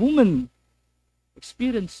is the woman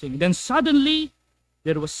experiencing. Then suddenly,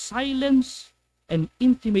 there was silence and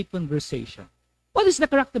intimate conversation. What is the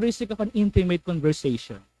characteristic of an intimate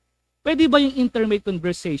conversation? Pwede ba yung intimate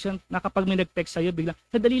conversation na kapag may nag-text sa'yo, biglang,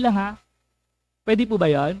 sadali lang ha? Pwede po ba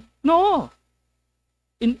yan? No!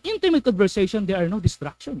 In intimate conversation, there are no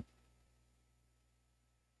distractions.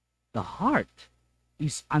 The heart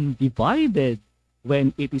is undivided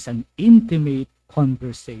when it is an intimate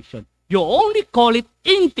conversation. You only call it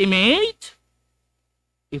intimate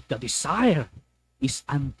if the desire is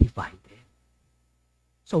undivided.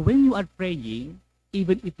 So when you are praying,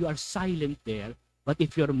 even if you are silent there, but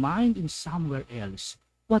if your mind is somewhere else,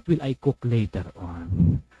 what will I cook later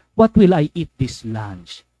on? What will I eat this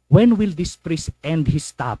lunch? when will this priest end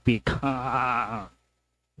his topic?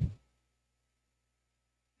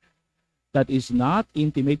 That is not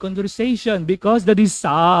intimate conversation because the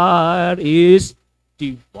desire is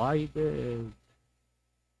divided.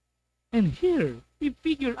 And here, we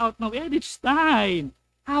figure out now Edith Stein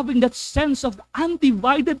having that sense of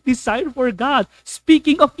undivided desire for God,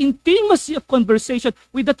 speaking of intimacy of conversation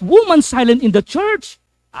with that woman silent in the church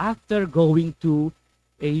after going to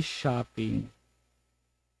a shopping.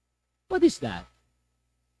 What is that?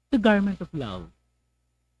 The garment of love.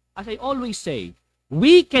 As I always say,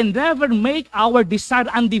 we can never make our desire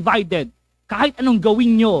undivided. Kahit anong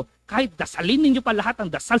gawin nyo, kahit dasalin ninyo pa lahat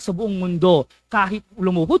ng dasal sa buong mundo, kahit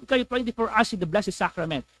lumuhod kayo 24 hours in the Blessed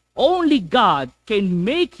Sacrament, only God can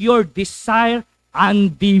make your desire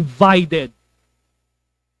undivided.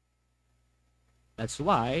 That's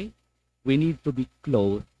why we need to be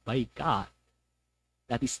clothed by God.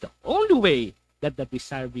 That is the only way that the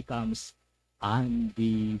desire becomes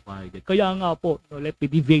undivided. Kaya nga po, let me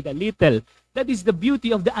deviate a little. That is the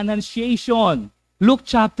beauty of the Annunciation. Luke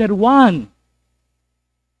chapter 1.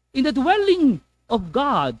 In the dwelling of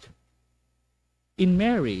God in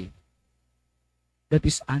Mary, that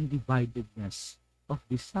is undividedness of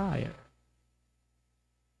desire.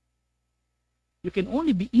 You can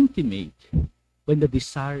only be intimate when the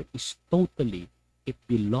desire is totally, it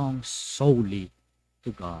belongs solely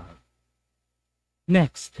to God.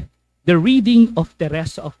 Next, the reading of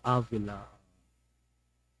Teresa of Avila.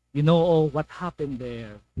 You know what happened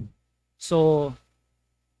there. So,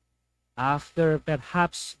 after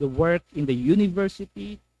perhaps the work in the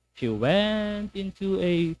university, she went into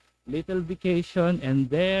a little vacation, and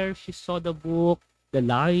there she saw the book, The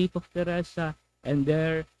Life of Teresa, and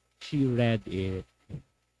there she read it.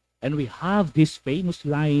 And we have these famous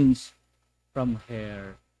lines from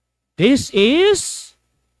her. This is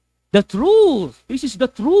the truth. This is the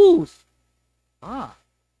truth.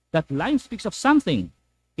 That line speaks of something.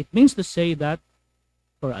 It means to say that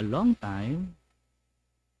for a long time,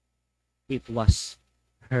 it was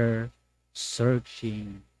her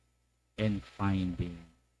searching and finding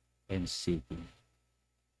and seeking.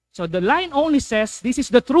 So the line only says, this is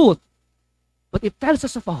the truth. But it tells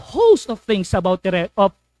us of a host of things about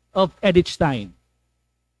Edith Stein.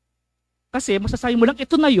 Kasi masasabi mo lang,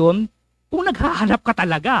 ito na yun, kung naghahanap ka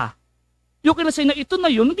talaga. You can say na ito na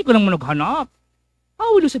yun, hindi ko lang naghanap.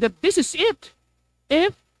 How will you say that this is it?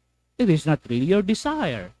 If it is not really your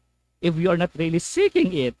desire. If you are not really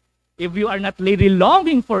seeking it. If you are not really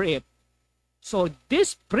longing for it. So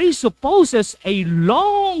this presupposes a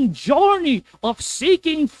long journey of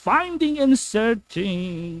seeking, finding, and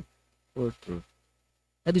searching for truth.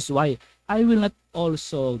 That is why I will not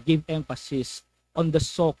also give emphasis on the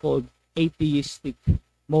so-called atheistic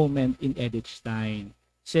moment in Edith Stein,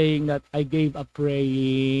 saying that I gave up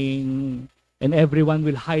praying, and everyone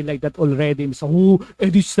will highlight that already. So, oh,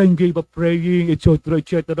 Edith Stein gave up praying,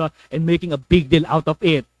 etc., and making a big deal out of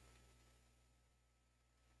it.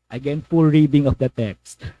 Again, poor reading of the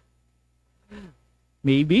text.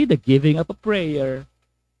 Maybe the giving up a prayer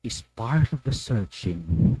is part of the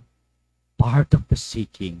searching, part of the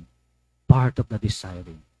seeking, part of the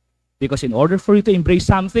desiring. Because in order for you to embrace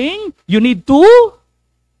something, you need to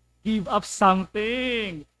give up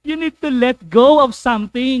something. You need to let go of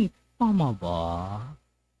something. Tama ba?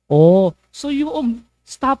 Oh, so yung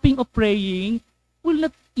stopping of praying will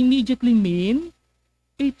not immediately mean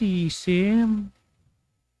atheism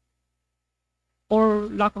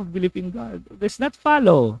or lack of belief in God. Does not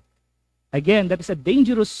follow. Again, that is a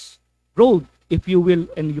dangerous road, if you will,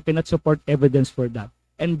 and you cannot support evidence for that.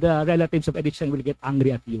 And the relatives of Edith Stein will get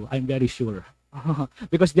angry at you, I'm very sure.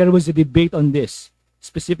 Because there was a debate on this,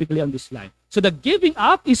 specifically on this line. So the giving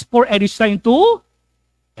up is for Edith Stein to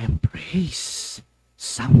embrace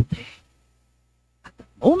something. At the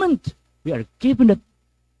moment, we are given that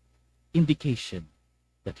indication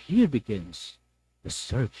that here begins the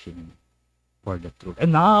searching for the truth.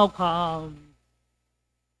 And now comes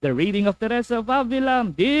the reading of Teresa of Avila.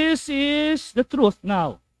 This is the truth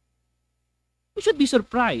now. We should be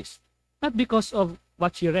surprised, not because of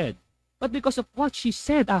what she read, but because of what she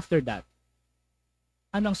said after that.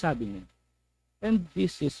 Anong sabi niya? And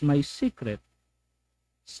this is my secret.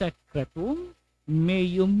 Secretum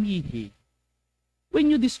meum mihi.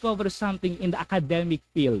 When you discover something in the academic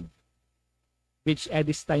field, which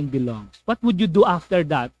Edith Stein belongs, what would you do after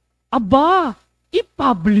that? Aba,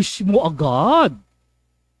 i-publish mo agad.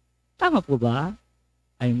 Tama po ba?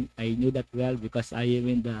 I knew that well because I am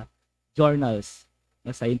in the journals,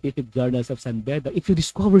 the scientific journals of San Beda. If you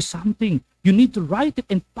discover something, you need to write it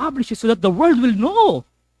and publish it so that the world will know.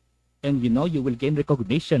 And you will gain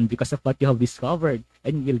recognition because of what you have discovered.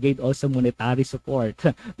 And you will gain also monetary support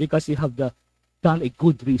because you have done a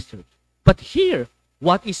good research. But here,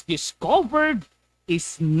 what is discovered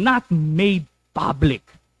is not made public.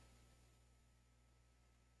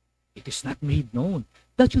 It is not made known.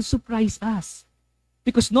 That should surprise us.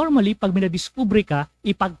 Because normally, pag may na-discover ka,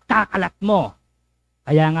 ipagkakalat mo.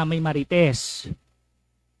 Kaya nga may marites.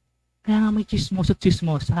 Kaya nga may chismos at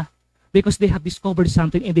chismosa. Because they have discovered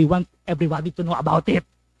something and they want everybody to know about it.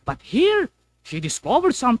 But here, she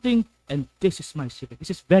discovered something and this is my secret. This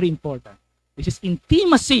is very important. This is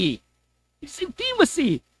intimacy. It's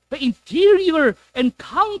intimacy. The interior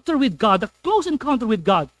encounter with God, the close encounter with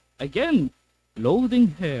God. Again,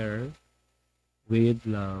 clothing her with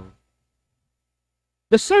love.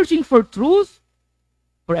 The searching for truth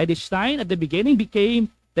for Edith Stein at the beginning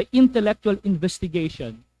became the intellectual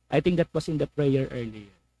investigation. I think that was in the prayer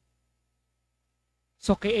earlier.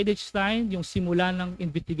 So kay Edith Stein, yung simula ng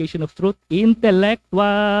investigation of truth, intellectual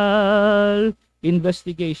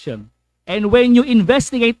investigation. And when you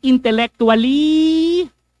investigate intellectually,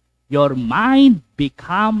 your mind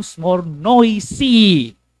becomes more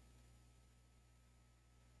noisy.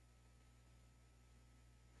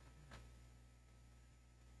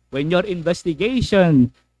 When your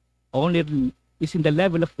investigation only is in the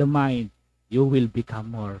level of the mind, you will become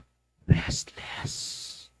more restless.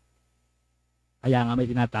 Kaya nga may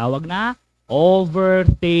tinatawag na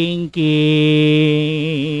overthinking.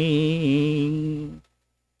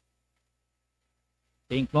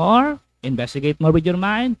 Think more, investigate more with your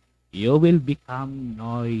mind, you will become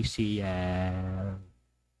noisier,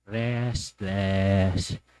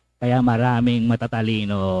 restless. Kaya maraming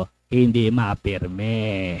matatalino, hindi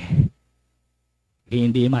mapirme,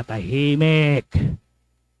 hindi matahimik.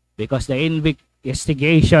 Because the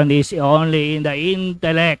investigation is only in the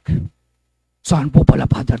intellect. Saan po pala,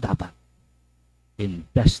 Father, dapat?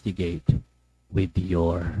 Investigate with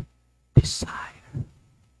your desire.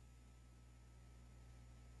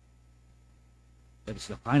 That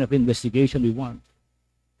is the kind of investigation we want.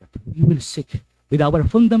 That we will seek with our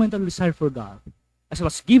fundamental desire for God. As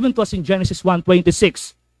was given to us in Genesis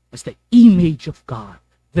 1:26, as the image of God.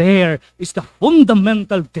 There is the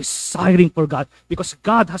fundamental desiring for God. Because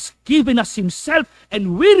God has given us Himself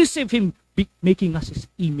and we receive Him, making us His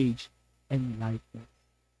image and likeness.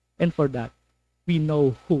 And for that, we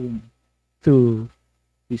know whom to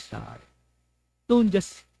desire. Don't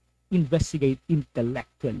just investigate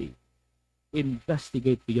intellectually.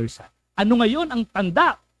 Investigate with yourself. Ano ngayon ang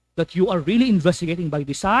tanda that you are really investigating by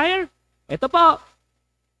desire? Ito po,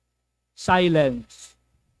 silence.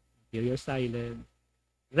 Interior silence.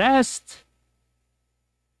 Rest.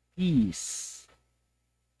 Peace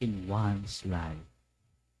in one's life.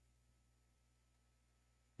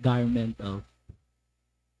 Garment of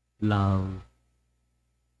love.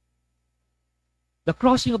 The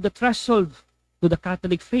crossing of the threshold to the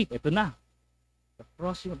Catholic faith. Ito na. The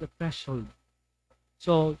crossing of the threshold.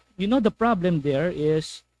 So, the problem there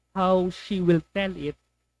is how she will tell it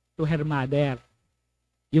to her mother.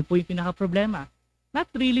 Yun po yung pinaka-problema. Not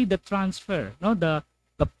really the transfer, the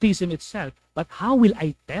baptism itself, but how will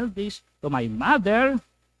I tell this to my mother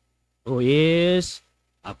who is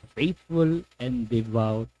a faithful and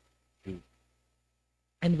devout Jew?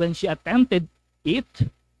 And when she attempted it,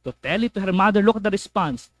 to tell it to her mother, look at the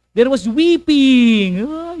response. There was weeping.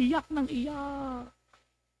 Iyak ng iyak.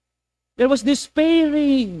 There was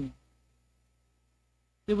despairing.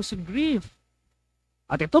 There was a grief.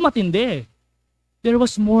 At ito matindi. There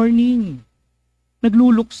was mourning.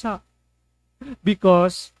 Nagluluksa.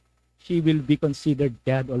 Because she will be considered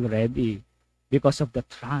dead already because of the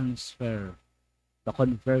transfer, the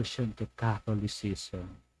conversion to Catholicism.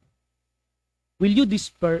 Will you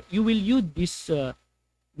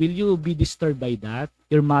be disturbed by that?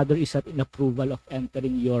 Your mother is not in approval of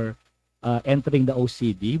entering the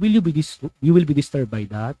OCD. You will be disturbed by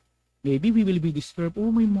that? Maybe we will be disturbed.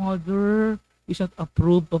 Oh, my mother is not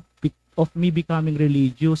approved of me becoming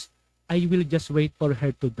religious. I will just wait for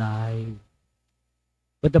her to die.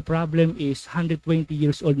 But the problem is, 120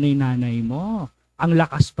 years old na yung nanay mo. Ang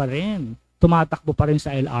lakas pa rin. Tumatakbo pa rin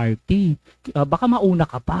sa LRT. Baka mauna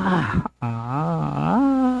ka pa.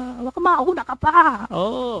 Baka mauna ka pa.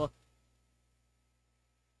 Oh.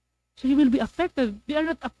 So you will be affected. They are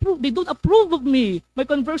not approved. They don't approve of me. My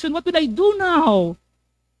conversion, what will I do now?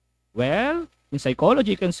 Well, in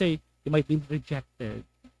psychology, you can say, you might be rejected.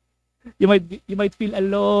 You might feel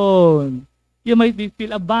alone. You might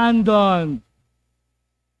feel abandoned.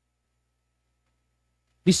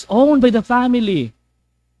 Disowned by the family.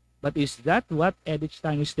 But is that what Edith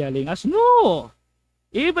Stein is telling us? No.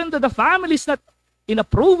 Even though the family is not in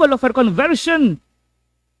approval of her conversion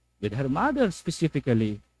with her mother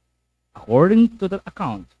specifically. According to the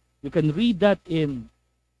account, you can read that in,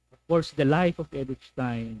 of course, the life of Edith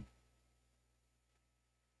Stein.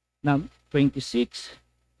 Now, 26,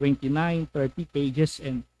 29, 30 pages,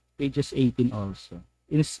 and pages 18 also.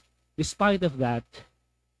 Despite of that,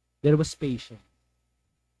 there was patience.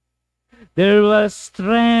 There was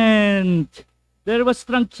strength. There was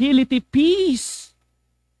tranquility, peace.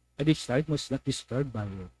 Edith Stein was not disturbed by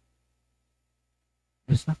it.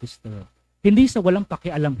 He was not disturbed. Hindi sa walang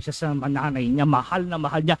pakialam siya sa nanay niya, mahal na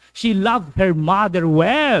mahal niya. She loved her mother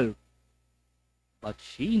well. But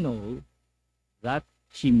she knows that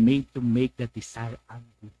she made to make the desire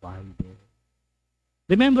undivided.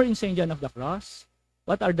 Remember in St. John of the Cross,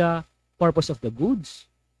 what are the purpose of the goods?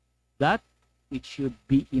 That it should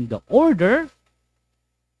be in the order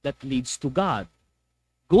that leads to God.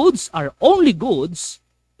 Goods are only goods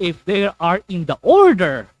if they are in the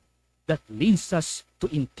order that leads us to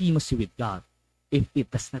intimacy with God. If it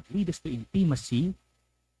does not lead us to intimacy,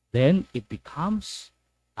 then it becomes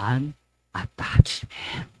an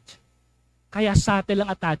attachment. Kaya subtle ang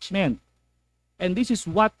attachment. And this is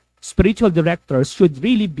what spiritual directors should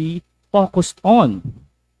really be focused on.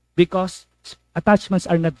 Because attachments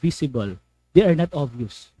are not visible. They are not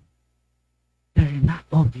obvious. They're not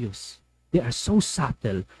obvious. They are so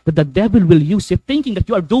subtle that the devil will use it thinking that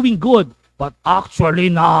you are doing good, but actually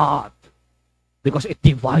not. Because it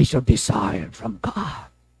divides your desire from God.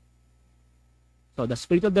 So the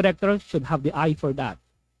spiritual director should have the eye for that.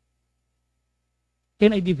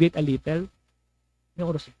 Can I deviate a little? May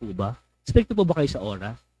oras po ba? Stricto po ba kayo sa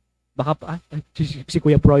oras? Baka pa, si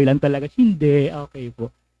Kuya Proy lang talaga. Hindi, okay po.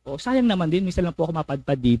 O, sayang naman din, minsan lang po ako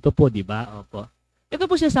mapadpad dito po, di ba? Opo. Ito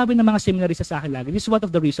po sinasabi ng mga seminarista sa akin lagi. This is one of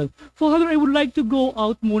the reasons. Father, I would like to go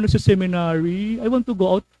out muna sa seminary. I want to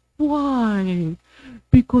go out. Why?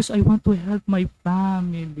 Because I want to help my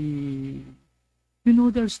family. You know,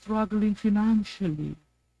 they're struggling financially.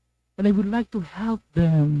 And I would like to help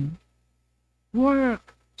them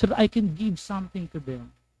work so that I can give something to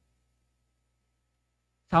them.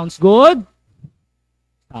 Sounds good?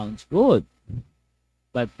 Sounds good.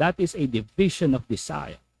 But that is a division of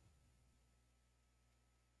desire.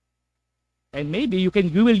 And maybe you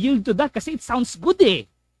will yield to that kasi it sounds good eh.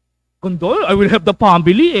 Kundo, I will have the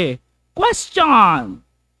family eh. Question!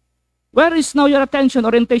 Where is now your attention,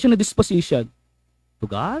 orientation, and disposition? To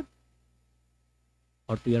God?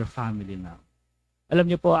 Or to your family now?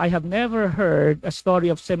 Alam niyo po, I have never heard a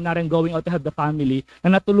story of seminarian going out to have the family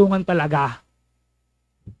na natulungan talaga.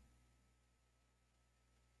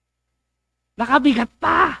 Nakabigat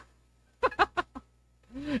pa!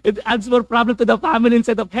 It adds more problem to the family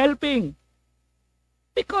instead of helping.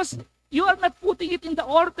 Because you are not putting it in the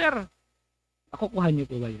order. Nakukuha niyo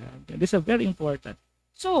po ba yan? This is very important.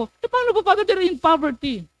 So, paano po pag they're in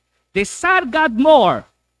poverty? Desire God more.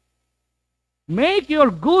 Make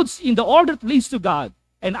your goods in the order that leads to God.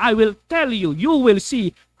 And I will tell you, you will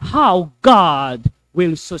see how God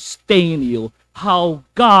will sustain you. How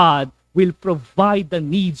God will provide the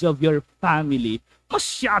needs of your family.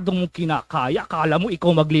 Masyadong kinakaya. Akala mo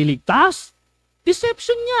ikaw magliligtas?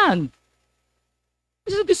 Deception yan.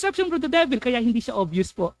 This is a deception from the devil, kaya hindi siya obvious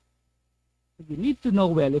po. You need to know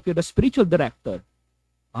well, if you're the spiritual director,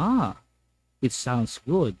 it sounds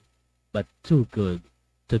good, but too good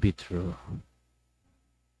to be true.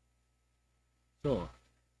 So,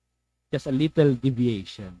 just a little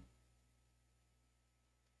deviation.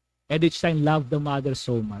 Edith Stein loved the mother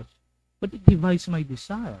so much, but it divides my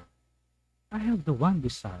desire. I have the one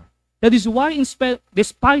desire. That is why,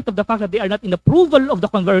 despite of the fact that they are not in approval of the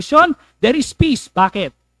conversion, there is peace. Bakit?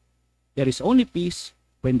 There is only peace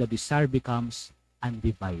when the desire becomes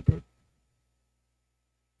undivided.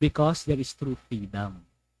 Because there is true freedom.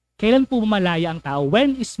 Kailan po malaya ang tao?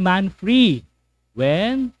 When is man free?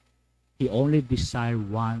 When he only desire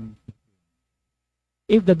one.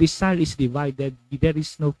 If the desire is divided, there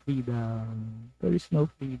is no freedom. There is no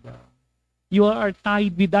freedom. You are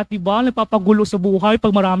tied with that, diba? Napapagulo sa buhay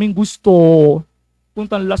pag maraming gusto.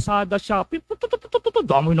 Puntang Lazada, Shopee,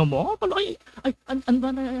 dami naman.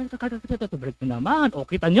 Break na naman. O,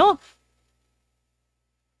 kita nyo?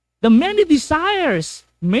 The many desires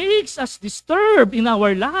makes us disturbed in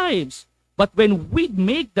our lives. But when we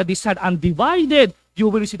make the desire undivided,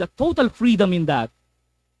 you will see the total freedom in that.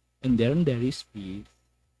 And then there is peace.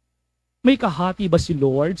 May kahati ba si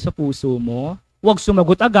Lord sa puso mo? Huwag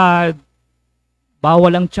sumagot agad.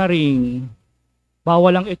 Bawal ang charing.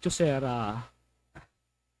 Bawal ang etchosera.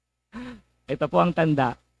 Ito po ang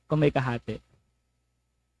tanda kung may kahati.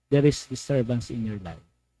 There is disturbance in your life.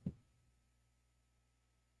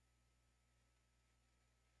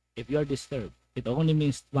 If you are disturbed, it only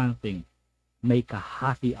means one thing. May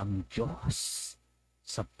kahati ang Diyos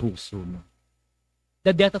sa puso mo.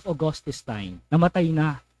 The death of Augustine, namatay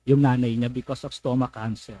na yung nanay niya because of stomach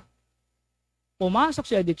cancer. Pumasok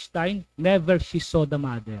si Edith Stein, never she saw the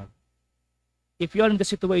mother. If you are in the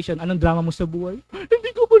situation, anong drama mo sa buhay? Hindi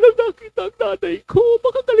ko ba lang nakita ang nanay ko?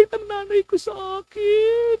 Baka galit ang nanay ko sa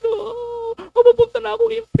akin. Mapupunta na akong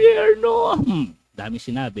impyerno. Dami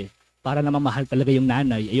sinabi. Para naman mahal talaga yung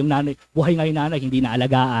nanay. Yung nanay, buhay nga yung nanay, hindi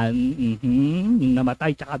naalagaan. Yung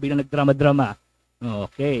namatay, tsaka bilang nagdrama-drama.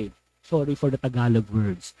 Okay. Sorry for the Tagalog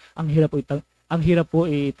words. Ang hirap po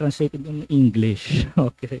i-translate in English.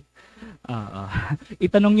 Okay.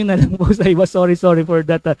 Itanong nyo na lang po sa iba. Sorry for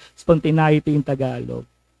that spontaneity in Tagalog.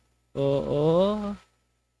 Oo.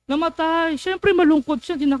 Namatay. Siyempre malungkot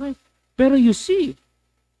siya. Pero you see,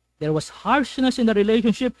 there was harshness in the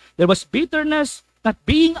relationship. There was bitterness, not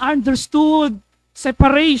being understood,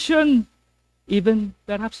 separation, even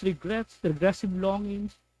perhaps regrets, regressive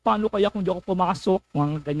longings. Paano kaya kung di ako pumasok?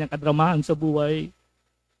 Mga ganyang kadramahan sa buhay.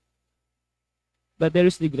 But there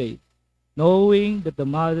is the grace. Knowing that the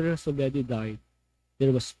mother has already died,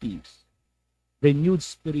 there was peace, renewed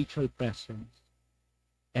spiritual presence,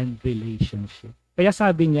 and relationship. Kaya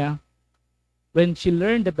sabi niya, when she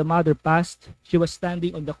learned that the mother passed, she was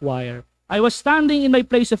standing on the choir. I was standing in my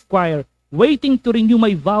place of choir, waiting to renew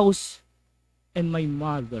my vows, and my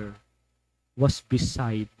mother was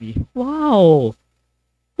beside me. Wow!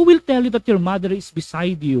 Who will tell you that your mother is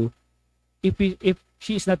beside you if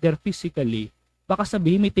she is not there physically? Baka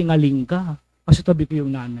sabihin, may tingaling ka. Kasi tabi ko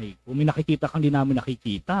yung nanay ko. May nakikita kang di namin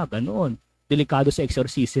nakikita. Ganon. Delikado sa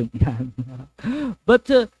exorcism yan. But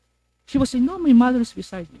she was saying, no, my mother is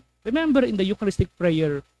beside me. Remember in the Eucharistic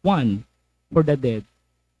prayer 1 for the dead,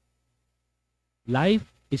 life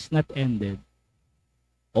is not ended,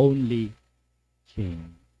 only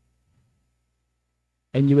change.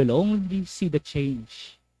 And you will only see the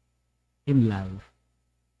change in life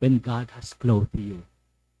when God has clothed you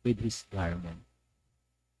with His garment.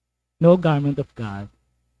 No garment of God,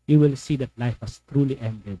 you will see that life has truly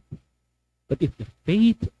ended. But if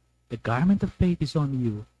the garment of faith is on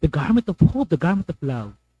you, the garment of hope, the garment of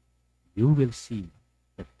love, you will see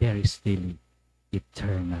that there is still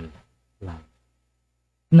eternal life.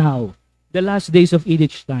 Now, the last days of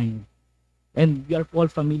Edith Stein, and we are all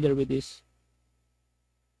familiar with this.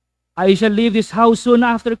 I shall leave this house soon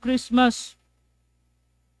after Christmas,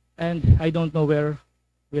 and I don't know where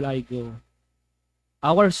will I go.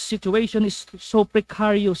 Our situation is so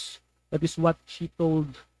precarious. That is what she told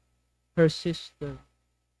her sister.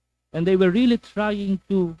 And they were really trying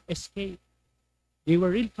to escape. They were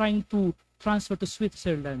really trying to transfer to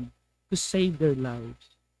Switzerland to save their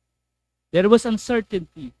lives. There was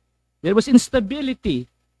uncertainty. There was instability,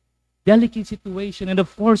 delicate situation, and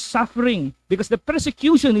of course suffering, because the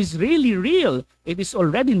persecution is really real. It is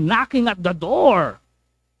already knocking at the door.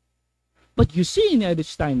 But you see in Edith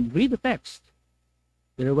Stein, read the text.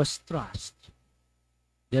 There was trust.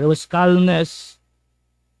 There was calmness,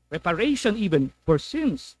 reparation even for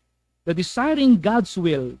sins, the desiring God's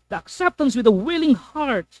will, the acceptance with a willing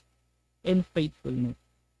heart, and faithfulness.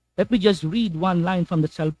 Let me just read one line from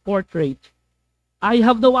the self-portrait. I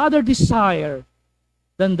have no other desire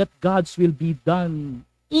than that God's will be done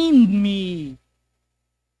in me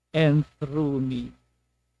and through me.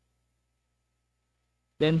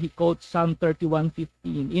 Then he quotes Psalm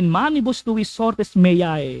 31:15. In manibus tuis sortes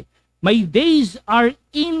meae, my days are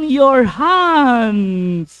in your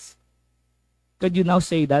hands. Could you now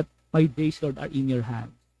say that? My days, Lord, are in your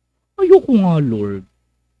hands. Ayoko nga, Lord.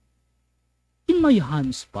 In my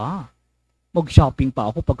hands pa. Mag-shopping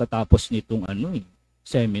pa ako pagkatapos nitong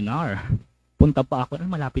seminar. Punta pa ako,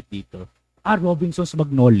 malapit dito. Robinson's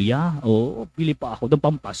Magnolia. Oo, bili pa ako ng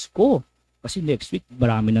pampasko. Kasi next week,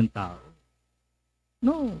 marami ng tao.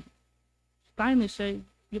 No. Time is saying,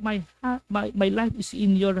 my life is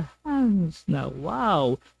in your hands now.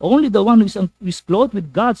 Wow. Only the one who is clothed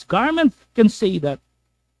with God's garment can say that.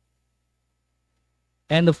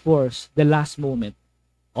 And of course, the last moment.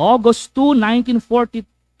 August 2,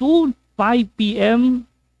 1942, 5 p.m.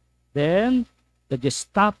 Then, the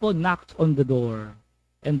Gestapo knocked on the door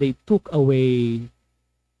and they took away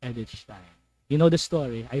Edith Stein. You know the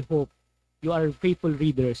story. I hope you are faithful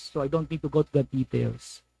readers, so I don't need to go to the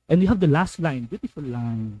details. And you have the last line, beautiful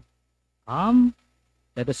line. Come,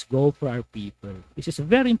 let us go for our people. This is a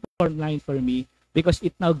very important line for me because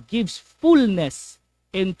it now gives fullness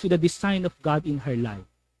into the design of God in her life.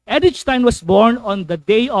 Edith Stein was born on the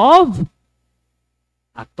day of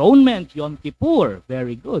Atonement, Yom Kippur.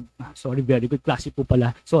 Very good. Sorry, very good. Klase po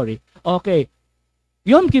pala. Sorry. Okay.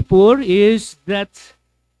 Yom Kippur is that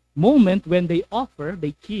moment when they offer,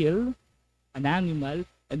 they kill an animal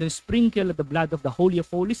and then sprinkle the blood of the Holy of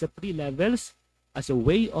Holies at 3 levels as a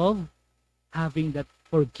way of having that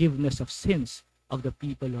forgiveness of sins of the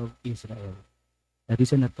people of Israel. That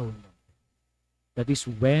is an atonement. That is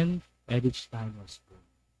when Edith's time was born.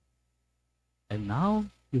 And now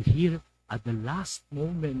you hear at the last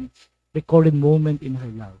moment, recorded moment in her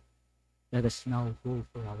life, let us now go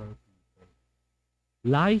for our people.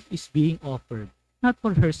 Life is being offered, not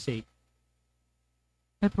for her sake,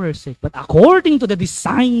 not for her sake, but according to the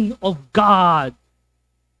design of God,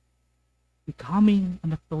 becoming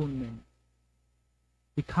an atonement,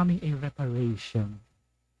 becoming a reparation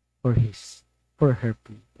for her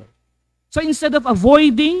people. So instead of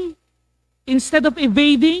avoiding, instead of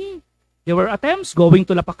evading, there were attempts going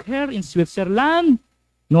to La Paquer in Switzerland.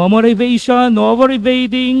 No more evasion, no more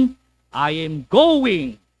evading. I am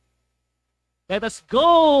going. Let us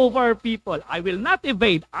go for people. I will not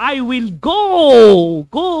evade. I will go.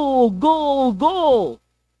 Go, go, go.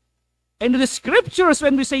 And in the scriptures,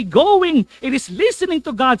 when we say going, it is listening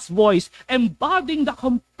to God's voice, embodying the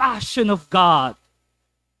compassion of God.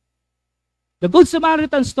 The Good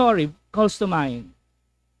Samaritan story calls to mind.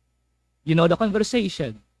 You know the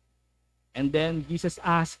conversation. And then Jesus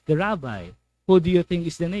asked the rabbi, who do you think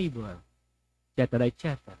is the neighbor? Etc.,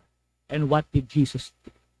 etc. And what did Jesus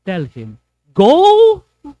tell him? Go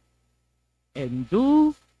and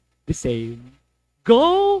do the same.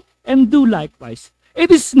 Go and do likewise.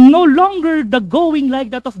 It is no longer the going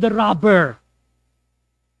like that of the robber.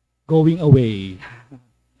 Going away.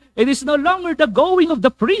 It is no longer the going of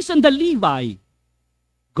the priest and the Levi.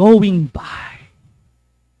 Going by.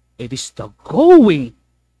 It is the going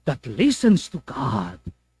that listens to God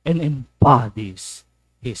and embodies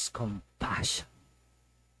His compassion.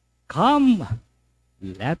 Come,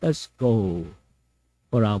 let us go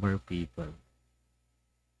for our people.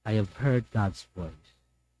 I have heard God's voice,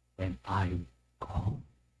 and I will go.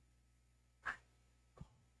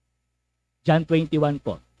 John 21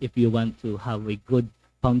 po, if you want to have a good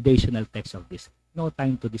foundational text of this. No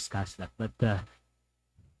time to discuss that, but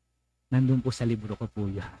nandun po sa libro ko po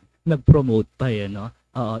yan. Nag-promote pa yan, no?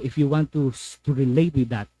 If you want to relate with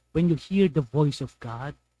that, when you hear the voice of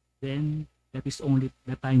God, then that is only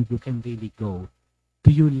the time you can really go.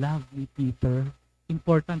 Do you love me, Peter?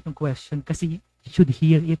 Important yung question kasi you should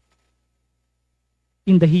hear it.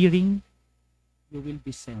 In the hearing, you will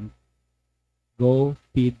be sent. Go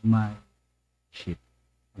feed my sheep.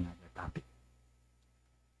 Another topic.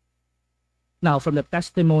 Now, from the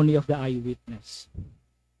testimony of the eyewitness.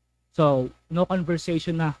 So, no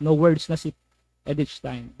conversation na, no words na si Edith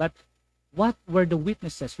Stein. But what were the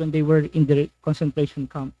witnesses when they were in the concentration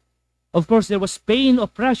camp? Of course, there was pain,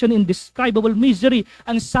 oppression, indescribable misery,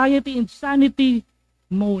 anxiety, insanity,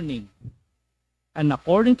 moaning. And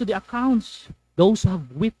according to the accounts, those who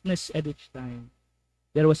have witnessed Edith Stein,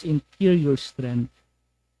 there was interior strength,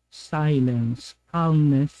 silence,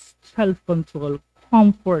 calmness, self-control,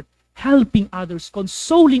 comfort, helping others,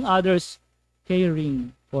 consoling others,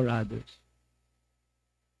 caring for others.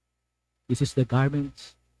 This is the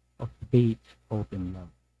garment of faith, hope, and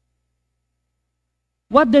love.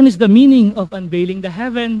 What then is the meaning of unveiling the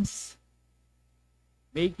heavens?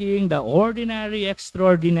 Making the ordinary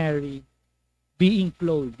extraordinary, being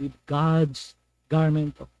clothed with God's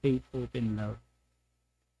garment of faith, hope, and love.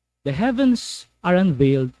 The heavens are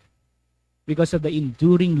unveiled because of the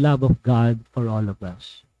enduring love of God for all of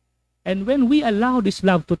us. And when we allow this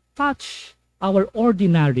love to touch our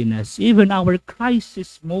ordinariness, even our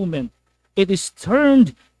crisis moment, it is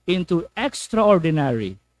turned into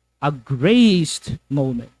extraordinary, a graced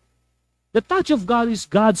moment. The touch of God is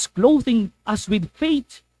God's clothing us with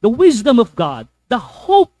faith, the wisdom of God, the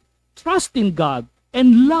hope, trust in God,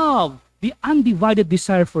 and love, the undivided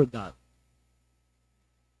desire for God.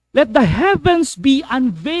 Let the heavens be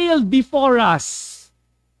unveiled before us.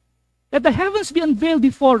 Let the heavens be unveiled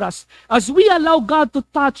before us as we allow God to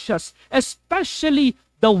touch us, especially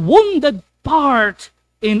the wounded part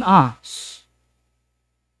in us.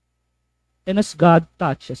 And as God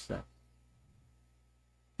touches us,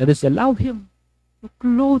 let us allow Him to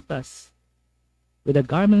clothe us with the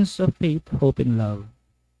garments of faith, hope, and love,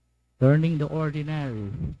 turning the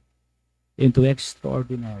ordinary into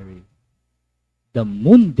extraordinary, the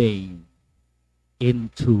mundane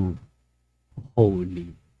into holy.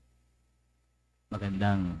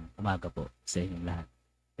 Magandang umaga po sa inyong lahat.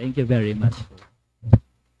 Thank you very much.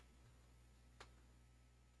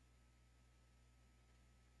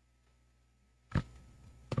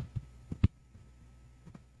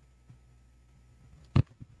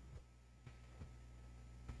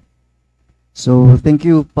 So thank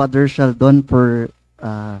you, Father Sheldon, for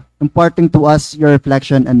imparting to us your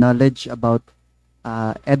reflection and knowledge about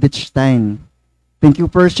Edith Stein. Thank you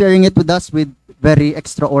for sharing it with us with very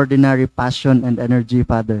extraordinary passion and energy,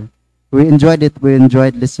 Father. We enjoyed it. We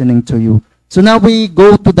enjoyed listening to you. So now we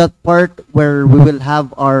go to that part where we will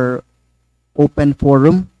have our open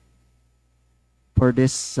forum for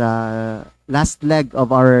this last leg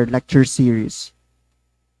of our lecture series.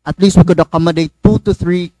 At least we could accommodate 2 to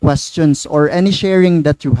 3 questions or any sharing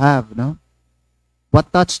that you have, no?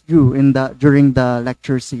 What touched you during the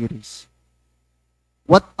lecture series?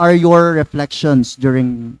 What are your reflections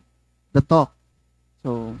during the talk?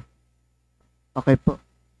 So, okay po.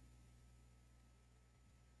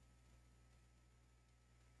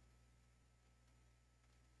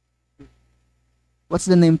 What's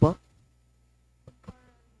the name po?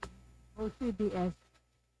 OCDS.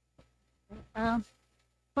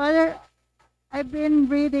 Father, I've been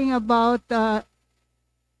reading about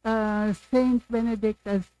Saint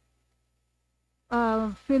Benedicta's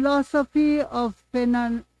philosophy of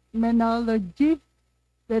phenomenology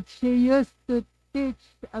that she used to teach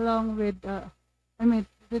along with,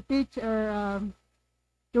 to teach or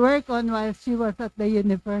to work on while she was at the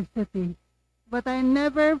university. But I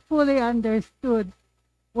never fully understood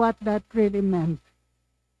what that really meant.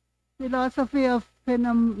 Philosophy of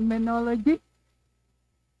phenomenology.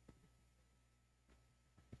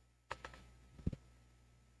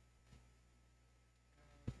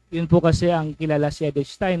 Yun po kasi ang kilala si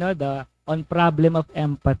Edith Stein, no? On problem of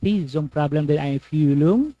empathy, yung problem that I'm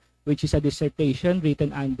feeling, which is a dissertation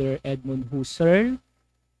written under Edmund Husserl.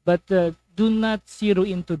 But do not zero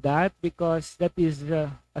into that because that is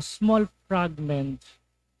a small fragment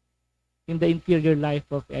in the interior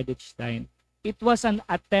life of Edith Stein. It was an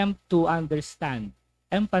attempt to understand.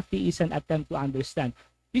 Empathy is an attempt to understand.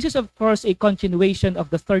 This is, of course, a continuation of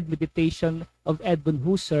the third meditation of Edmund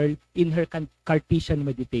Husserl in her Cartesian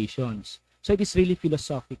meditations. So it is really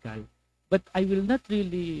philosophical. But I will not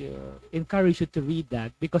really encourage you to read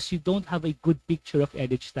that because you don't have a good picture of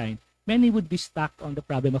Edith Stein. Many would be stuck on the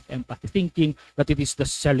problem of empathy, thinking that it is the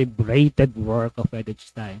celebrated work of Edith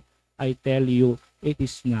Stein. I tell you, it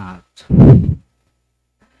is not.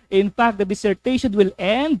 In fact, the dissertation will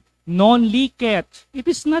end non-licet. It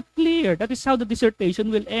is not clear. That is how the dissertation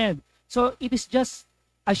will end. So it is just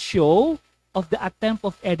a show of the attempt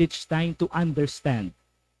of Edith Stein to understand.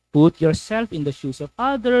 Put yourself in the shoes of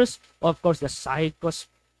others. Of course, the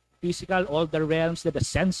psychophysical, all the realms, the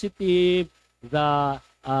sensitive, the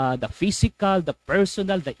physical, the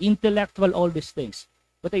personal, the intellectual, all these things.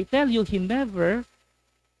 But I tell you, he never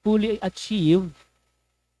fully achieved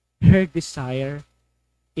her desire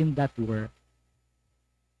in that work.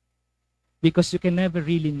 Because you can never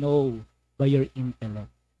really know by your intellect.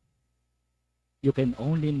 You can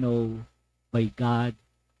only know by God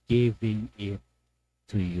giving it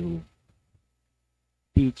to you.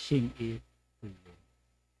 Teaching it to you.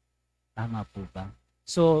 Tama po ba?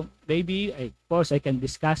 So, maybe, of course, I can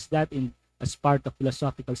discuss that as part of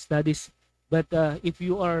philosophical studies. But if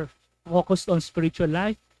you are focused on spiritual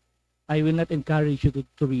life, I will not encourage you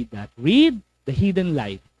to read that. Read The Hidden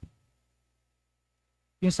Life.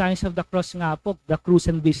 Yung Science of the Cross nga po, The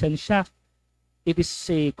Crucifixion, it is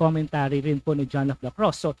a commentary rin po ni John of the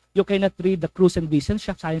Cross. So, you cannot read The Crucifixion,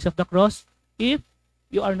 Science of the Cross, if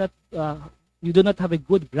you are not, you do not have a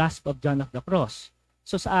good grasp of John of the Cross.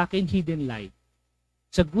 So, sa akin, Hidden Life.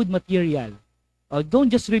 It's a good material.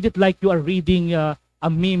 Don't just read it like you are reading a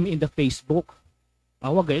meme in the Facebook.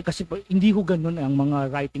 Wag kasi hindi ko ganun ang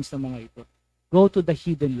mga writings ng mga ito. Go to The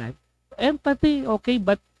Hidden Life. Empathy, okay,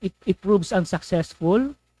 but it proves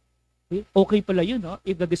unsuccessful. Okay pala yun, no?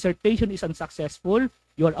 If the dissertation is unsuccessful,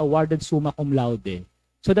 you are awarded summa cum laude.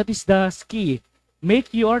 So that is the key.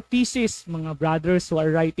 Make your thesis, mga brothers who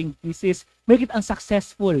are writing thesis, make it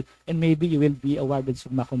unsuccessful, and maybe you will be awarded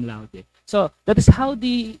summa cum laude. So that is how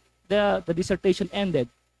the dissertation ended.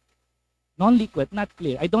 Non-liquid, not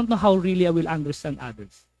clear. I don't know how really I will understand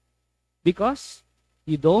others. Because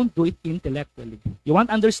you don't do it intellectually. You want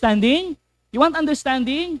understanding? You want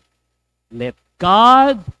understanding? Let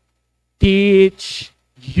God teach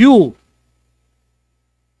you.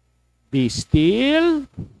 Be still.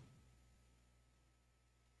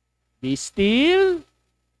 Be still.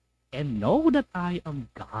 And know that I am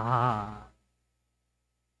God.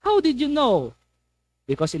 How did you know?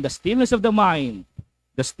 Because in the stillness of the mind,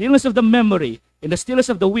 the stillness of the memory, in the stillness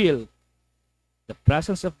of the will, the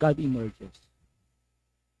presence of God emerges.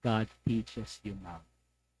 God teaches you now.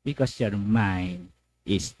 Because your mind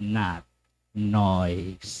is not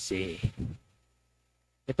noisy.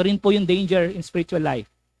 Ito rin po yung danger in spiritual life.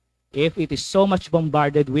 If it is so much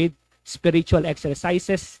bombarded with spiritual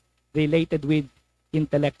exercises related with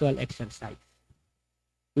intellectual exercise.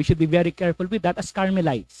 We should be very careful with that as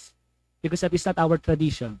Carmelites, because that is not our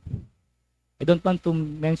tradition. I don't want to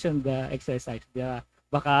mention the exercise.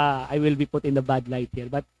 Baka I will be put in the bad light here.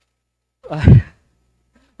 But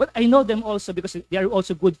but I know them also because they are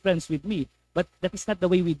also good friends with me. But that is not the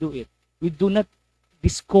way we do it. We do not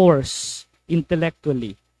discourse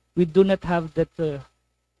intellectually. We do not have that.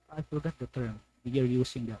 I forgot the term we are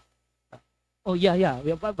using. Oh yeah,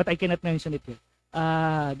 but I cannot mention it here.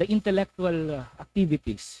 The intellectual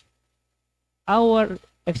activities. Our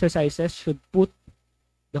exercises should put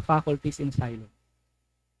the faculties in silence.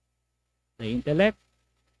 The intellect,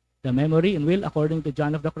 the memory and will according to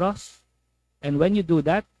John of the Cross. And when you do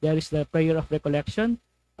that, there is the prayer of recollection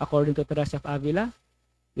according to Teresa of Avila,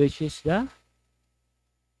 which is the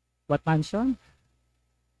what mansion?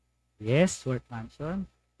 Yes, what mansion?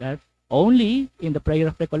 That only in the prayer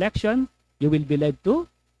of recollection, you will be led to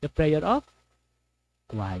the prayer of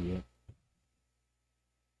quiet.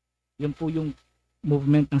 Yun po yung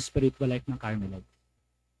movement ng spiritual life ng Carmelite.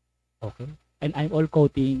 Okay? And I'm all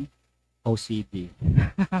quoting OCD.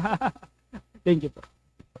 Thank you po.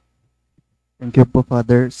 Thank you po,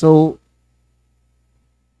 Father. So,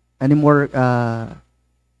 any more,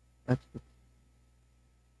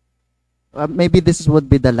 maybe this would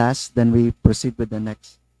be the last, then we proceed with the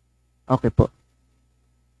next. Okay po.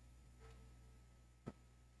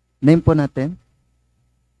 Name po natin.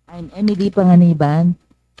 I'm Emily Panganiban.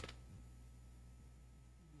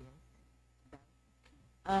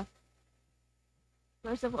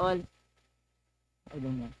 First of all, I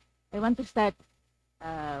don't know. I want to start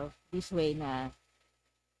this way na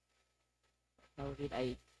how did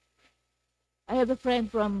I have a friend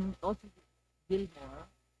from Gilmore,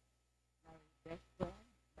 my best friend,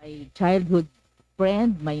 my childhood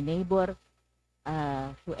friend, my neighbor,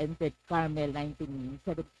 who entered Carmel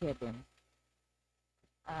 1977.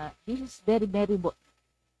 This is very memorable.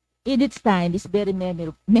 In its time, this is very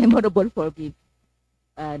memorable for me.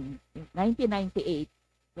 In 1998,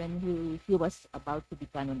 when he was about to be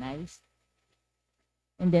canonized,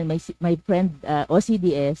 and then my friend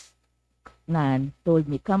OCDS Nan told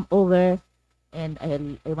me, come over and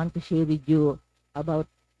I want to share with you about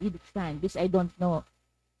Einstein, because I don't know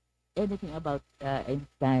anything about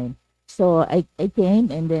Einstein. So I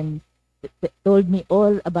came, and then told me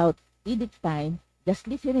all about Einstein, just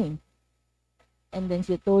listening. And then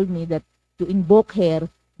she told me that to invoke her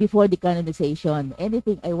before the canonization,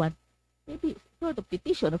 anything I want, maybe sort of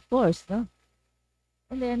petition, of course, no?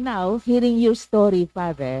 And then now, hearing your story,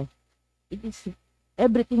 Father,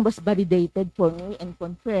 everything was validated for me and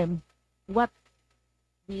confirmed what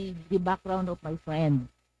the background of my friend.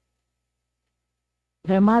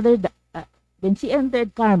 Her mother, when she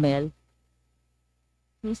entered Carmel,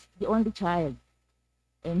 she's the only child.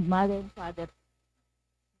 And mother and father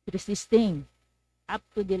resisting up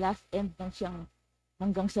to the last end ng siyang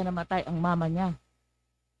hanggang sa namatay ang mama niya.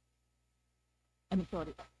 I'm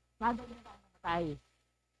sorry. Father niya namatay.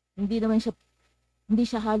 Hindi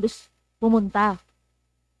siya halos pumunta.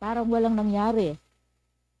 Parang walang nangyari.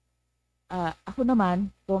 Ako naman,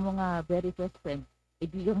 kung mga very first friend,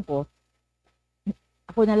 ibigan ko,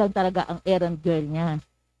 ako na lang talaga ang errand girl niya,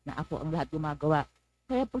 na ako ang lahat gumagawa.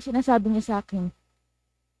 Kaya pag sinasabi niya sa akin,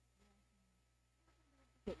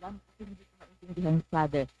 hindi ko maintindihan,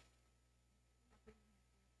 Father.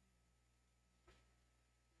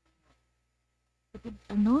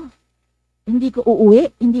 Hindi ka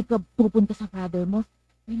uuwi? Hindi ka pupunta sa father mo?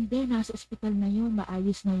 Hindi, nasa ospital na yun,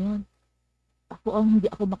 maayos na yun.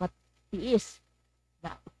 Hindi ako makatiis.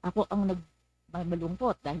 Ako ang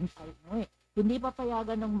malungkot dahil sa umuwi. Hindi pa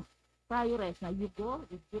payagan ng prioress na you go,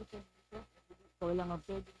 with your ikaw lang ang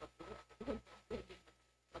pwede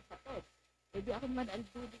magsakit. Pwede ako naman I'll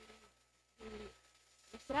do the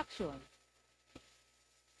instruction.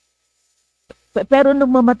 Pero nung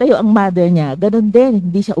mamatayo ang mother niya, ganun din,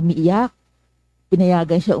 hindi siya umiiyak.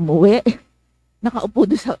 Pinayagan siya umuwi. Nakaupo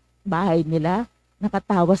doon sa bahay nila,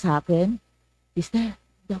 nakatawa sa akin. Sister,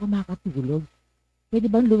 hindi ako makatulog. Pwede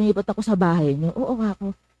bang lumipat ako sa bahay niyo? Oo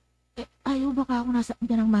ako. Ayaw baka ako nasa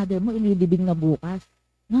ng mother mo, ililibing na bukas.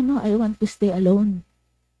 No, I want to stay alone.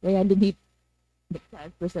 Kaya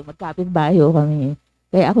magkapit bayo kami.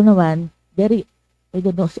 Kaya ako naman, very,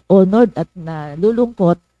 honored at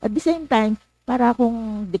nalulungkot. At the same time, para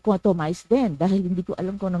akong dichotomized din dahil hindi ko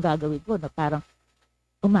alam kung anong gagawin ko, na parang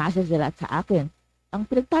umaasa sila sa akin. Ang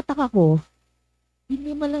pinagtataka ko,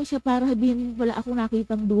 hindi mo lang siya para sabihin, wala akong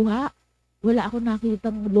nakitang duha, wala akong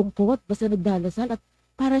nakitang lungkot, basta nagdalasal, at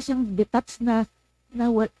para siyang detached na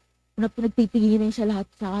pinagtitingin siya lahat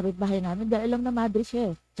sa kapitbahay namin dahil lang na madre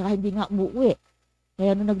siya, tsaka hindi nga umuwi.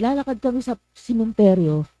 Kaya nung naglalakad kami sa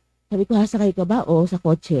simenteryo, sabi ko, sasakay ka ba? O, sa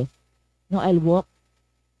kotse. No, I'll walk.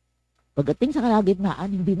 Pagdating sa kalagitnaan,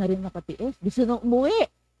 hindi na rin nakatiis. Gusto nang umuwi.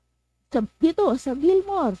 Dito, sa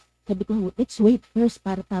Gilmore. Sabi ko, let's wait first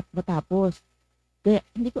para matapos. Kaya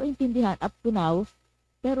hindi ko intindihan up to now.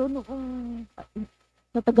 Pero noong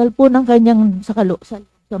sa tagal po ng kanyang sa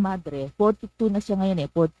madre, 42 na siya ngayon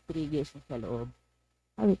 43 years na sa loob.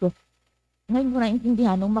 Sabi ko, ngayon ko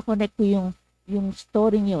naintindihan nung makonect ko yung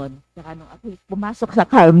story yon. Saka nung ako pumasok sa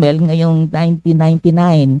Carmel ngayong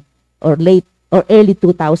 1999 or early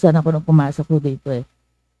 2000 ako nung pumasok ko dito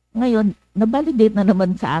Ngayon, na-validate na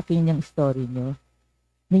naman sa akin yung story nyo.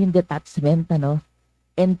 Yung detachment,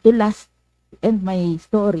 And to end my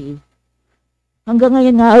story, hanggang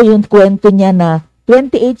ngayon nga yung kwento niya na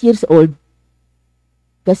 28 years old,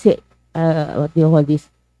 kasi, what do you call this,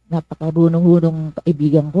 napakarunong-hunong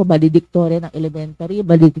kaibigan ko, valedictorian ng elementary,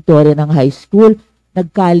 valedictorian ng high school,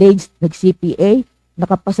 nag-college, nag-CPA,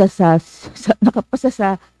 nakapasa sa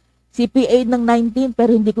CPA ng 19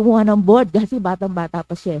 pero hindi kumuha ng board kasi batang-bata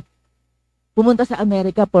pa siya. Pumunta sa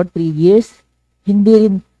Amerika for 3 years, hindi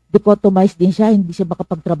rin dichotomized din siya, hindi siya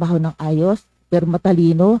makapagtrabaho ng ayos, pero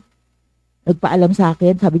matalino. Nagpaalam sa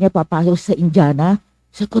akin, sabi niya papasok sa Indiana.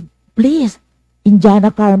 Sabi ko, please,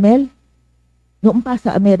 Indiana Carmel. Noong pa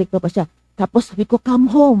sa Amerika pa siya. Tapos sabi ko, come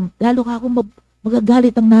home. Lalo ka akong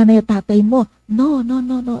magagalit ang nanay at tatay mo. No,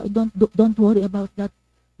 don't worry about that.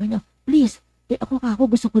 Sabi niya, please, ako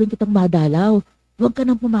gusto ko rin kitang madalaw. Huwag ka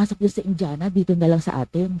nang pumasok din sa Indiana, dito na lang sa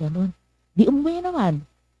atin. Ganun. Di umuwi naman.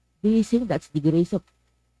 They think that's the grace of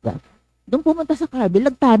God. Nung pumunta sa Carmel,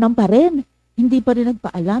 nagtanam pa rin. Hindi pa rin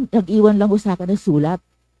nagpaalam. Nag-iwan lang sa akin ng sulat.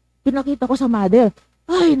 Pinakita ko sa mother.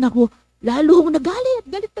 Ay, naku, lalo hong nagalit.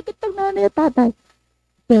 Galit ang nanay at tatay.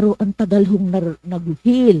 Pero ang tagal hong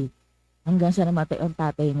nag-heal. Hanggang sa namatay ang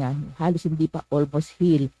tatay niya. Halos hindi pa almost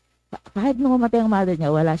heal. Kahit nung mamatay ang mother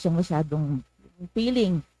niya, wala siyang masyadong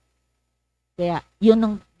feeling. Kaya, yun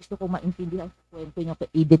ang gusto ko maintindihan sa kwento niyo kay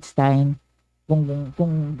Edith Stein.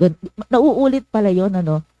 Nauulit pala yun,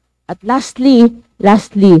 At lastly,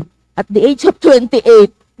 at the age of 28,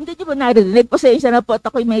 hindi niyo ba narinig? Pasensya na po at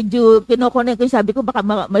ako'y medyo kinokonek ko. Sabi ko, baka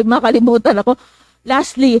may makalimutan ako.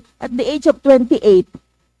 Lastly, at the age of 28,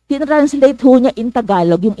 tinranslate ho niya in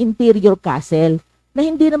Tagalog yung interior castle na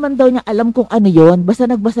hindi naman daw niya alam kung ano yon. Basta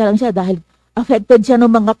nagbasa lang siya dahil affected siya ng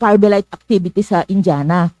mga Carmelite activity sa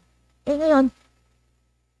Indiana. Ngayon,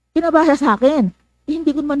 pinabasa sa akin.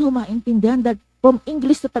 Hindi ko man humaintindihan dahil from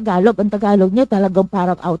English to Tagalog, ang Tagalog niya talagang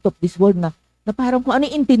parang out of this world na parang kung ano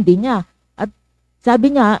yung intindi niya. At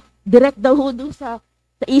sabi niya, direct daw doon sa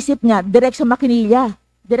isip niya, direct sa makinilya.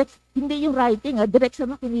 Direct, hindi yung writing, direct sa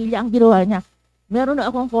makinilya ang ginawa niya. Meron na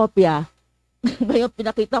akong kopya. Ngayon,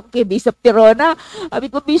 pinakita ko kay Bishop Tirona. Sabi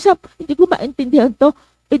ko, Bishop, hindi ko maintindihan to.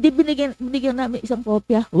 Di binigyan namin isang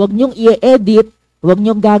kopya. Huwag niyong i-edit. Huwag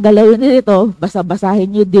niyong gagalawin nito. Basa-basahin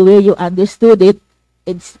niyo the way you understood it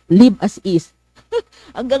and live as is.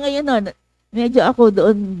 Hanggang ngayon, medyo ako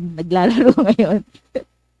doon naglalaro ngayon.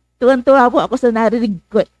 Tuwan-tuwa po ako sa narinig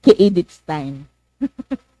ko kay Edith Stein.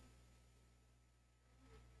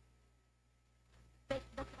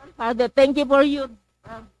 Father, thank you for you.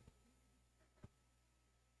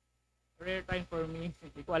 Rare time for me.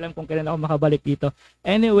 Hindi ko alam kung kailan ako makabalik dito.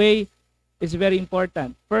 Anyway, it's very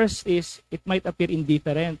important. First is, it might appear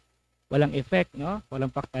indifferent. Walang effect,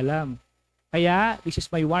 Walang pakialam. Kaya, this is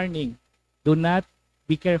my warning. Do not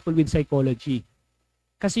be careful with psychology.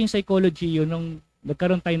 Kasi yung psychology, nung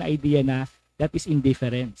nagkaroon tayo na idea na that is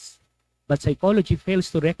indifference. But psychology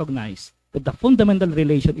fails to recognize that the fundamental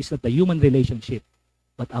relation is not the human relationship,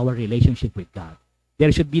 but our relationship with God. There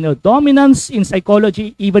should be no dominance in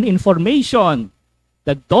psychology, even in formation.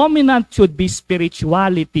 The dominant should be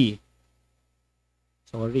spirituality.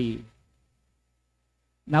 Sorry.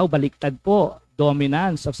 Now, baliktad po.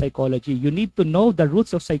 Dominance of psychology. You need to know the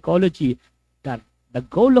roots of psychology. That the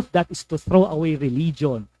goal of that is to throw away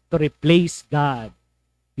religion, to replace God.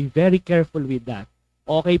 Be very careful with that.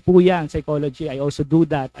 Okay po yan, psychology. I also do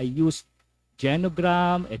that. I use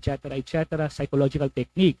genogram, etc., psychological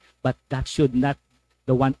technique. But that should not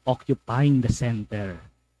the one occupying the center.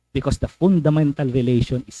 Because the fundamental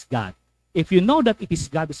relation is God. If you know that it is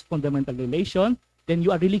God's fundamental relation, then you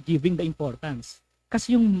are really giving the importance.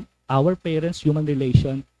 Kasi our parents' human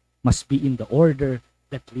relation must be in the order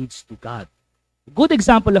that leads to God. A good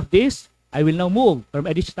example of this, I will now move from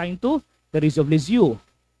Edith Stein to Teresa of Lisieux.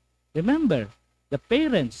 Remember, the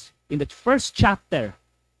parents in the first chapter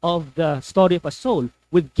of the story of a soul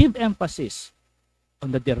would give emphasis on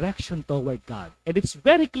the direction toward God. And it's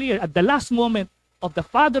very clear at the last moment of the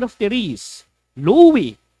father of Therese,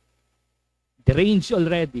 Louis, deranged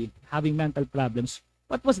already, having mental problems.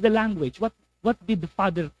 What was the language? What did the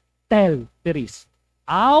father tell Teresa?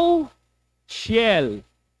 How shall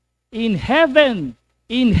in heaven,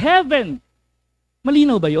 in heaven.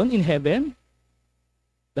 Malinaw ba yon? In heaven?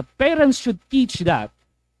 The parents should teach that.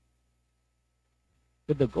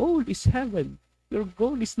 But the goal is heaven. Your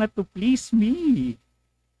goal is not to please me.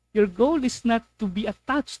 Your goal is not to be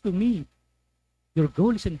attached to me. Your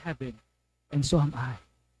goal is in heaven. And so am I.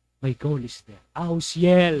 My goal is there. How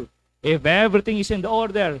shall, if everything is in the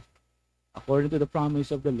order, according to the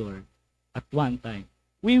promise of the Lord, at one time,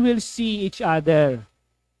 we will see each other,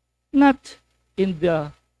 not in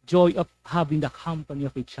the joy of having the company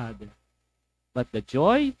of each other, but the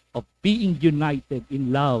joy of being united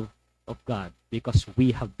in love of God, because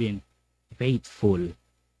we have been faithful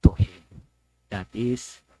to Him. That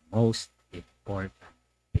is the most important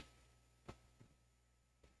thing.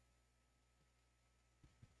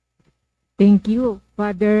 Thank you,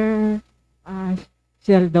 Father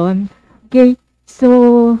Sheldon. Okay,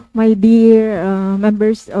 so my dear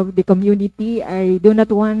members of the community, I do not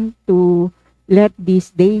want to let this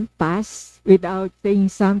day pass without saying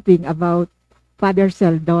something about Father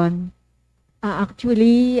Sheldon.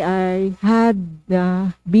 Actually, I had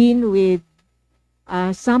been with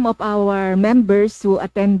some of our members who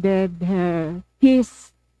attended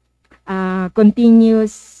his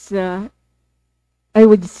continuous, I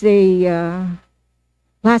would say,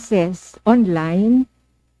 classes online.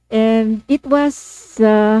 And it was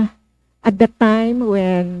at the time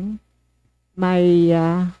when my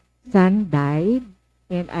son died,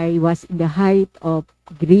 and I was in the height of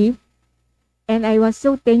grief. And I was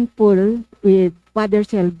so thankful with Father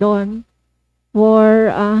Sheldon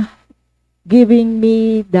for giving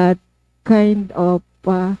me that kind of,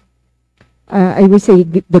 I would say,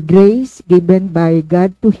 the grace given by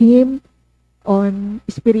God to him on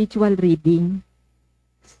spiritual reading.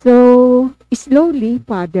 So, slowly,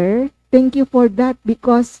 Father, thank you for that,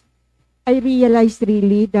 because I realized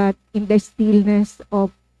really that in the stillness of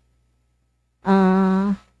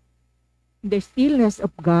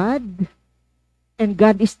God, and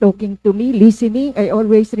God is talking to me, listening. I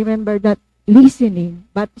always remember that listening,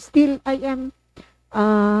 but still I am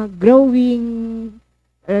growing.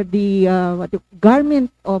 The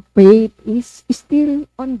garment of faith is still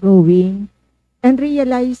ongoing, and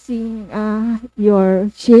realizing your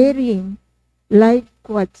sharing, like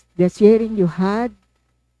what the sharing you had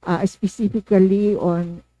specifically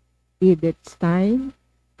on Edith's time.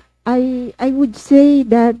 I would say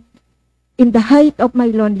that in the height of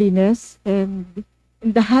my loneliness and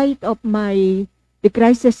in the height of the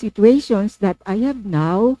crisis situations that I have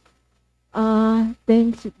now,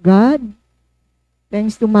 thanks God,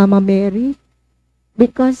 thanks to Mama Mary,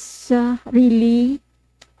 because really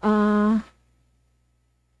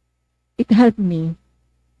it helped me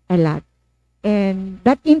a lot. And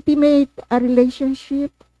that intimate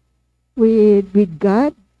relationship with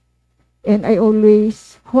God, and I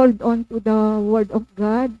always hold on to the Word of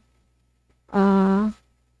God.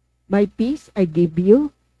 My peace I give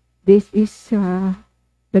you. This is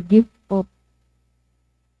the gift of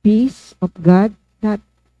peace of God that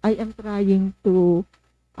I am trying to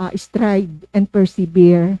strive and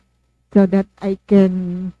persevere, so that I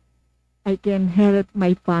can help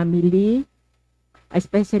my family,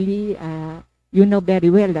 especially you know very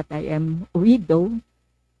well that I am a widow,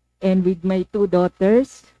 and with my 2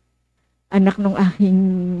 daughters, anak ng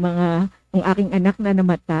aking anak na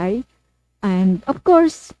namatay. And of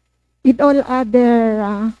course, with all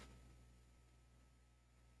other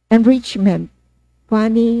enrichment,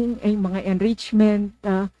 funny, mga enrichment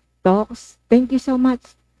talks. Thank you so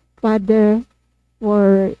much, Father,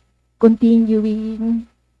 for continuing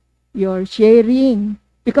your sharing.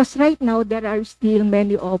 Because right now, there are still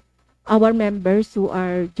many of our members who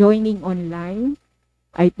are joining online.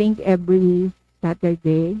 I think every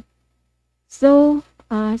Saturday. So,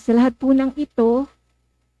 sa lahat po ng ito,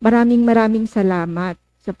 maraming salamat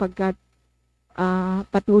sapagkat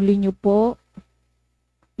patuloy niyo po,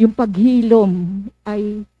 yung paghilom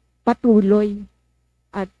ay patuloy.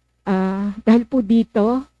 At dahil po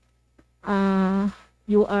dito,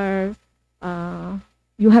 you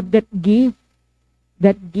have that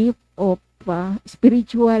gift of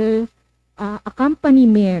spiritual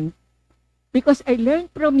accompaniment. Because I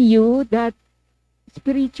learned from you that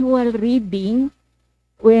spiritual reading,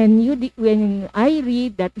 when I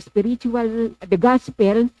read that the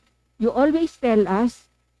gospel, you always tell us,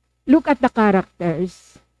 look at the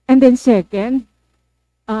characters. And then second,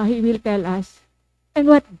 he will tell us, and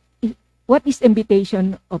what is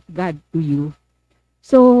invitation of God to you?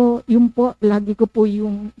 So, yun po, lagi ko po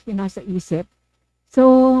yung sinasa isip.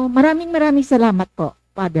 So, maraming salamat po,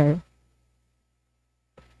 Father.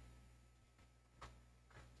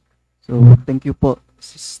 So, thank you po,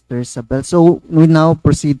 Sister Isabel. So, we now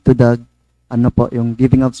proceed to the, yung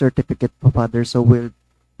giving of certificate po, Father. So, we'll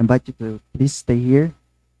invite you to please stay here.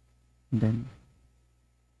 And then,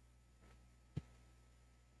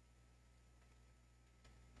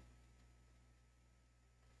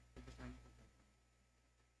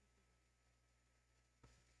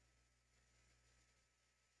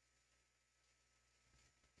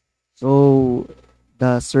 so,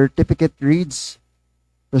 the certificate reads,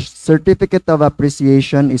 the certificate of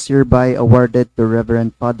appreciation is hereby awarded to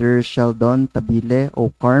Reverend Father Sheldon Tabile,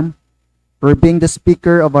 Ocarm, for being the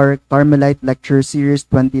speaker of our Carmelite Lecture Series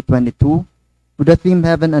 2022, with the theme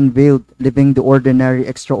Heaven Unveiled, Living the Ordinary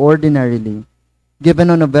Extraordinarily, given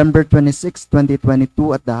on November 26,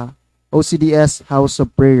 2022 at the OCDS House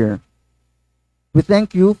of Prayer. We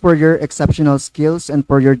thank you for your exceptional skills and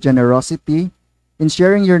for your generosity in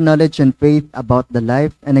sharing your knowledge and faith about the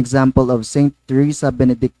life and example of Saint Teresa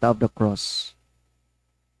Benedicta of the Cross.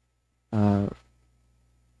 On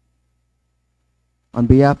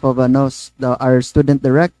behalf of our student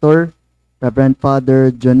director, Reverend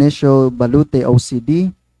Father Dionisio Balute,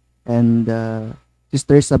 OCD, and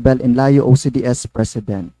Sister Isabel Inlayo, OCDS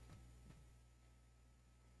President.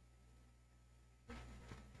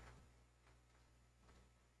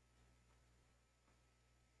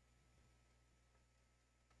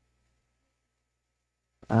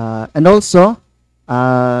 And also,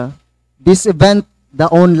 this event, the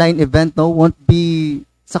online event, won't be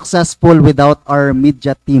successful without our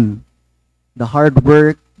media team. The hard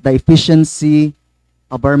work, the efficiency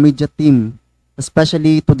of our media team,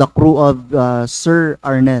 especially to the crew of Sir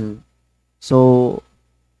Arnel. So,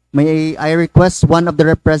 may I request one of the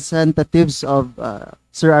representatives of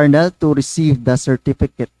Sir Arnel to receive the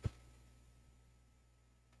certificate.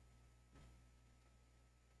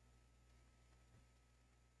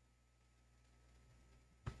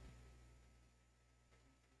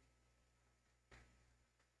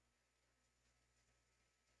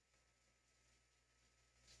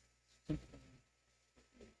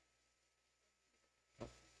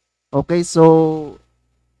 Okay, so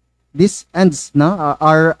this ends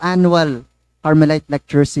our annual Carmelite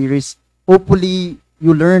Lecture Series. Hopefully,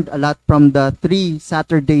 you learned a lot from the 3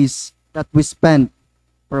 Saturdays that we spent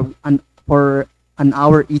for an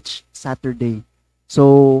hour each Saturday.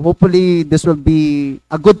 So hopefully, this will be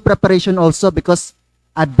a good preparation also because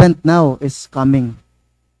Advent now is coming.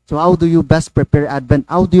 So how do you best prepare Advent?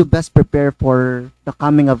 How do you best prepare for the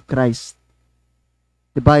coming of Christ?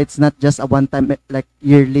 Diba? It's not just a one-time, like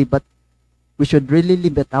yearly, but we should really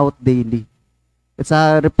live it out daily. It's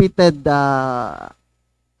a repeated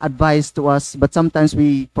advice to us, but sometimes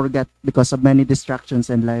we forget because of many distractions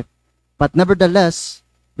in life. But nevertheless,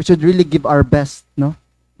 we should really give our best,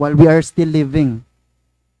 while we are still living.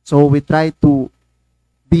 So we try to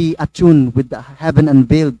be attuned with the heaven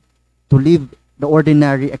unveiled, to live the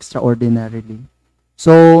ordinary extraordinarily.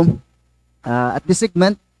 So, at this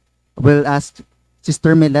segment, we'll ask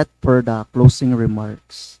Sister Millet for the closing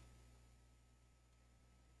remarks.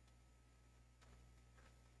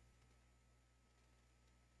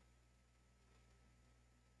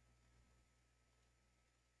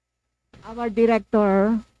 Our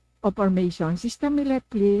Director of Formation, Sister Millet,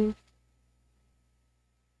 please.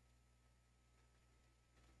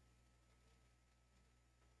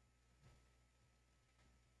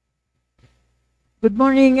 Good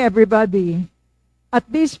morning, everybody. At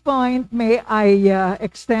this point, may I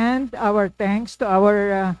extend our thanks to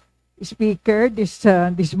our speaker this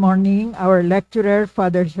morning, our lecturer,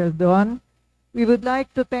 Father Sheldon. We would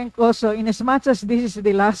like to thank also, in as much as this is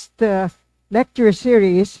the last lecture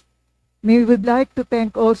series, we would like to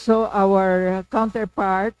thank also our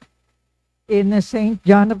counterpart in St.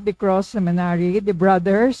 John of the Cross Seminary, the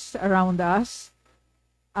brothers around us,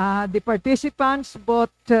 the participants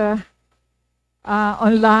both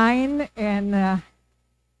online and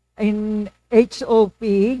in HOP.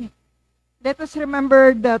 Let us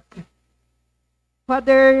remember that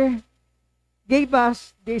Father gave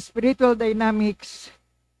us the spiritual dynamics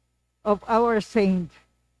of our saint.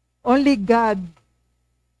 Only God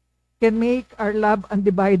can make our love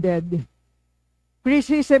undivided.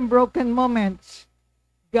 Crises and broken moments,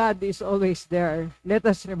 God is always there. Let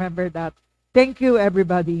us remember that. Thank you,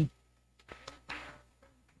 everybody.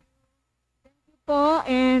 Po,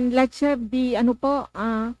 and let's have the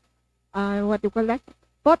what you call that,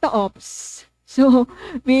 photo ops. So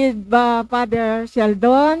with Father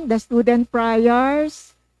Sheldon, the student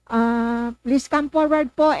priors, please come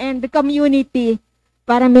forward po, and the community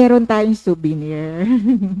para meron tayong souvenir.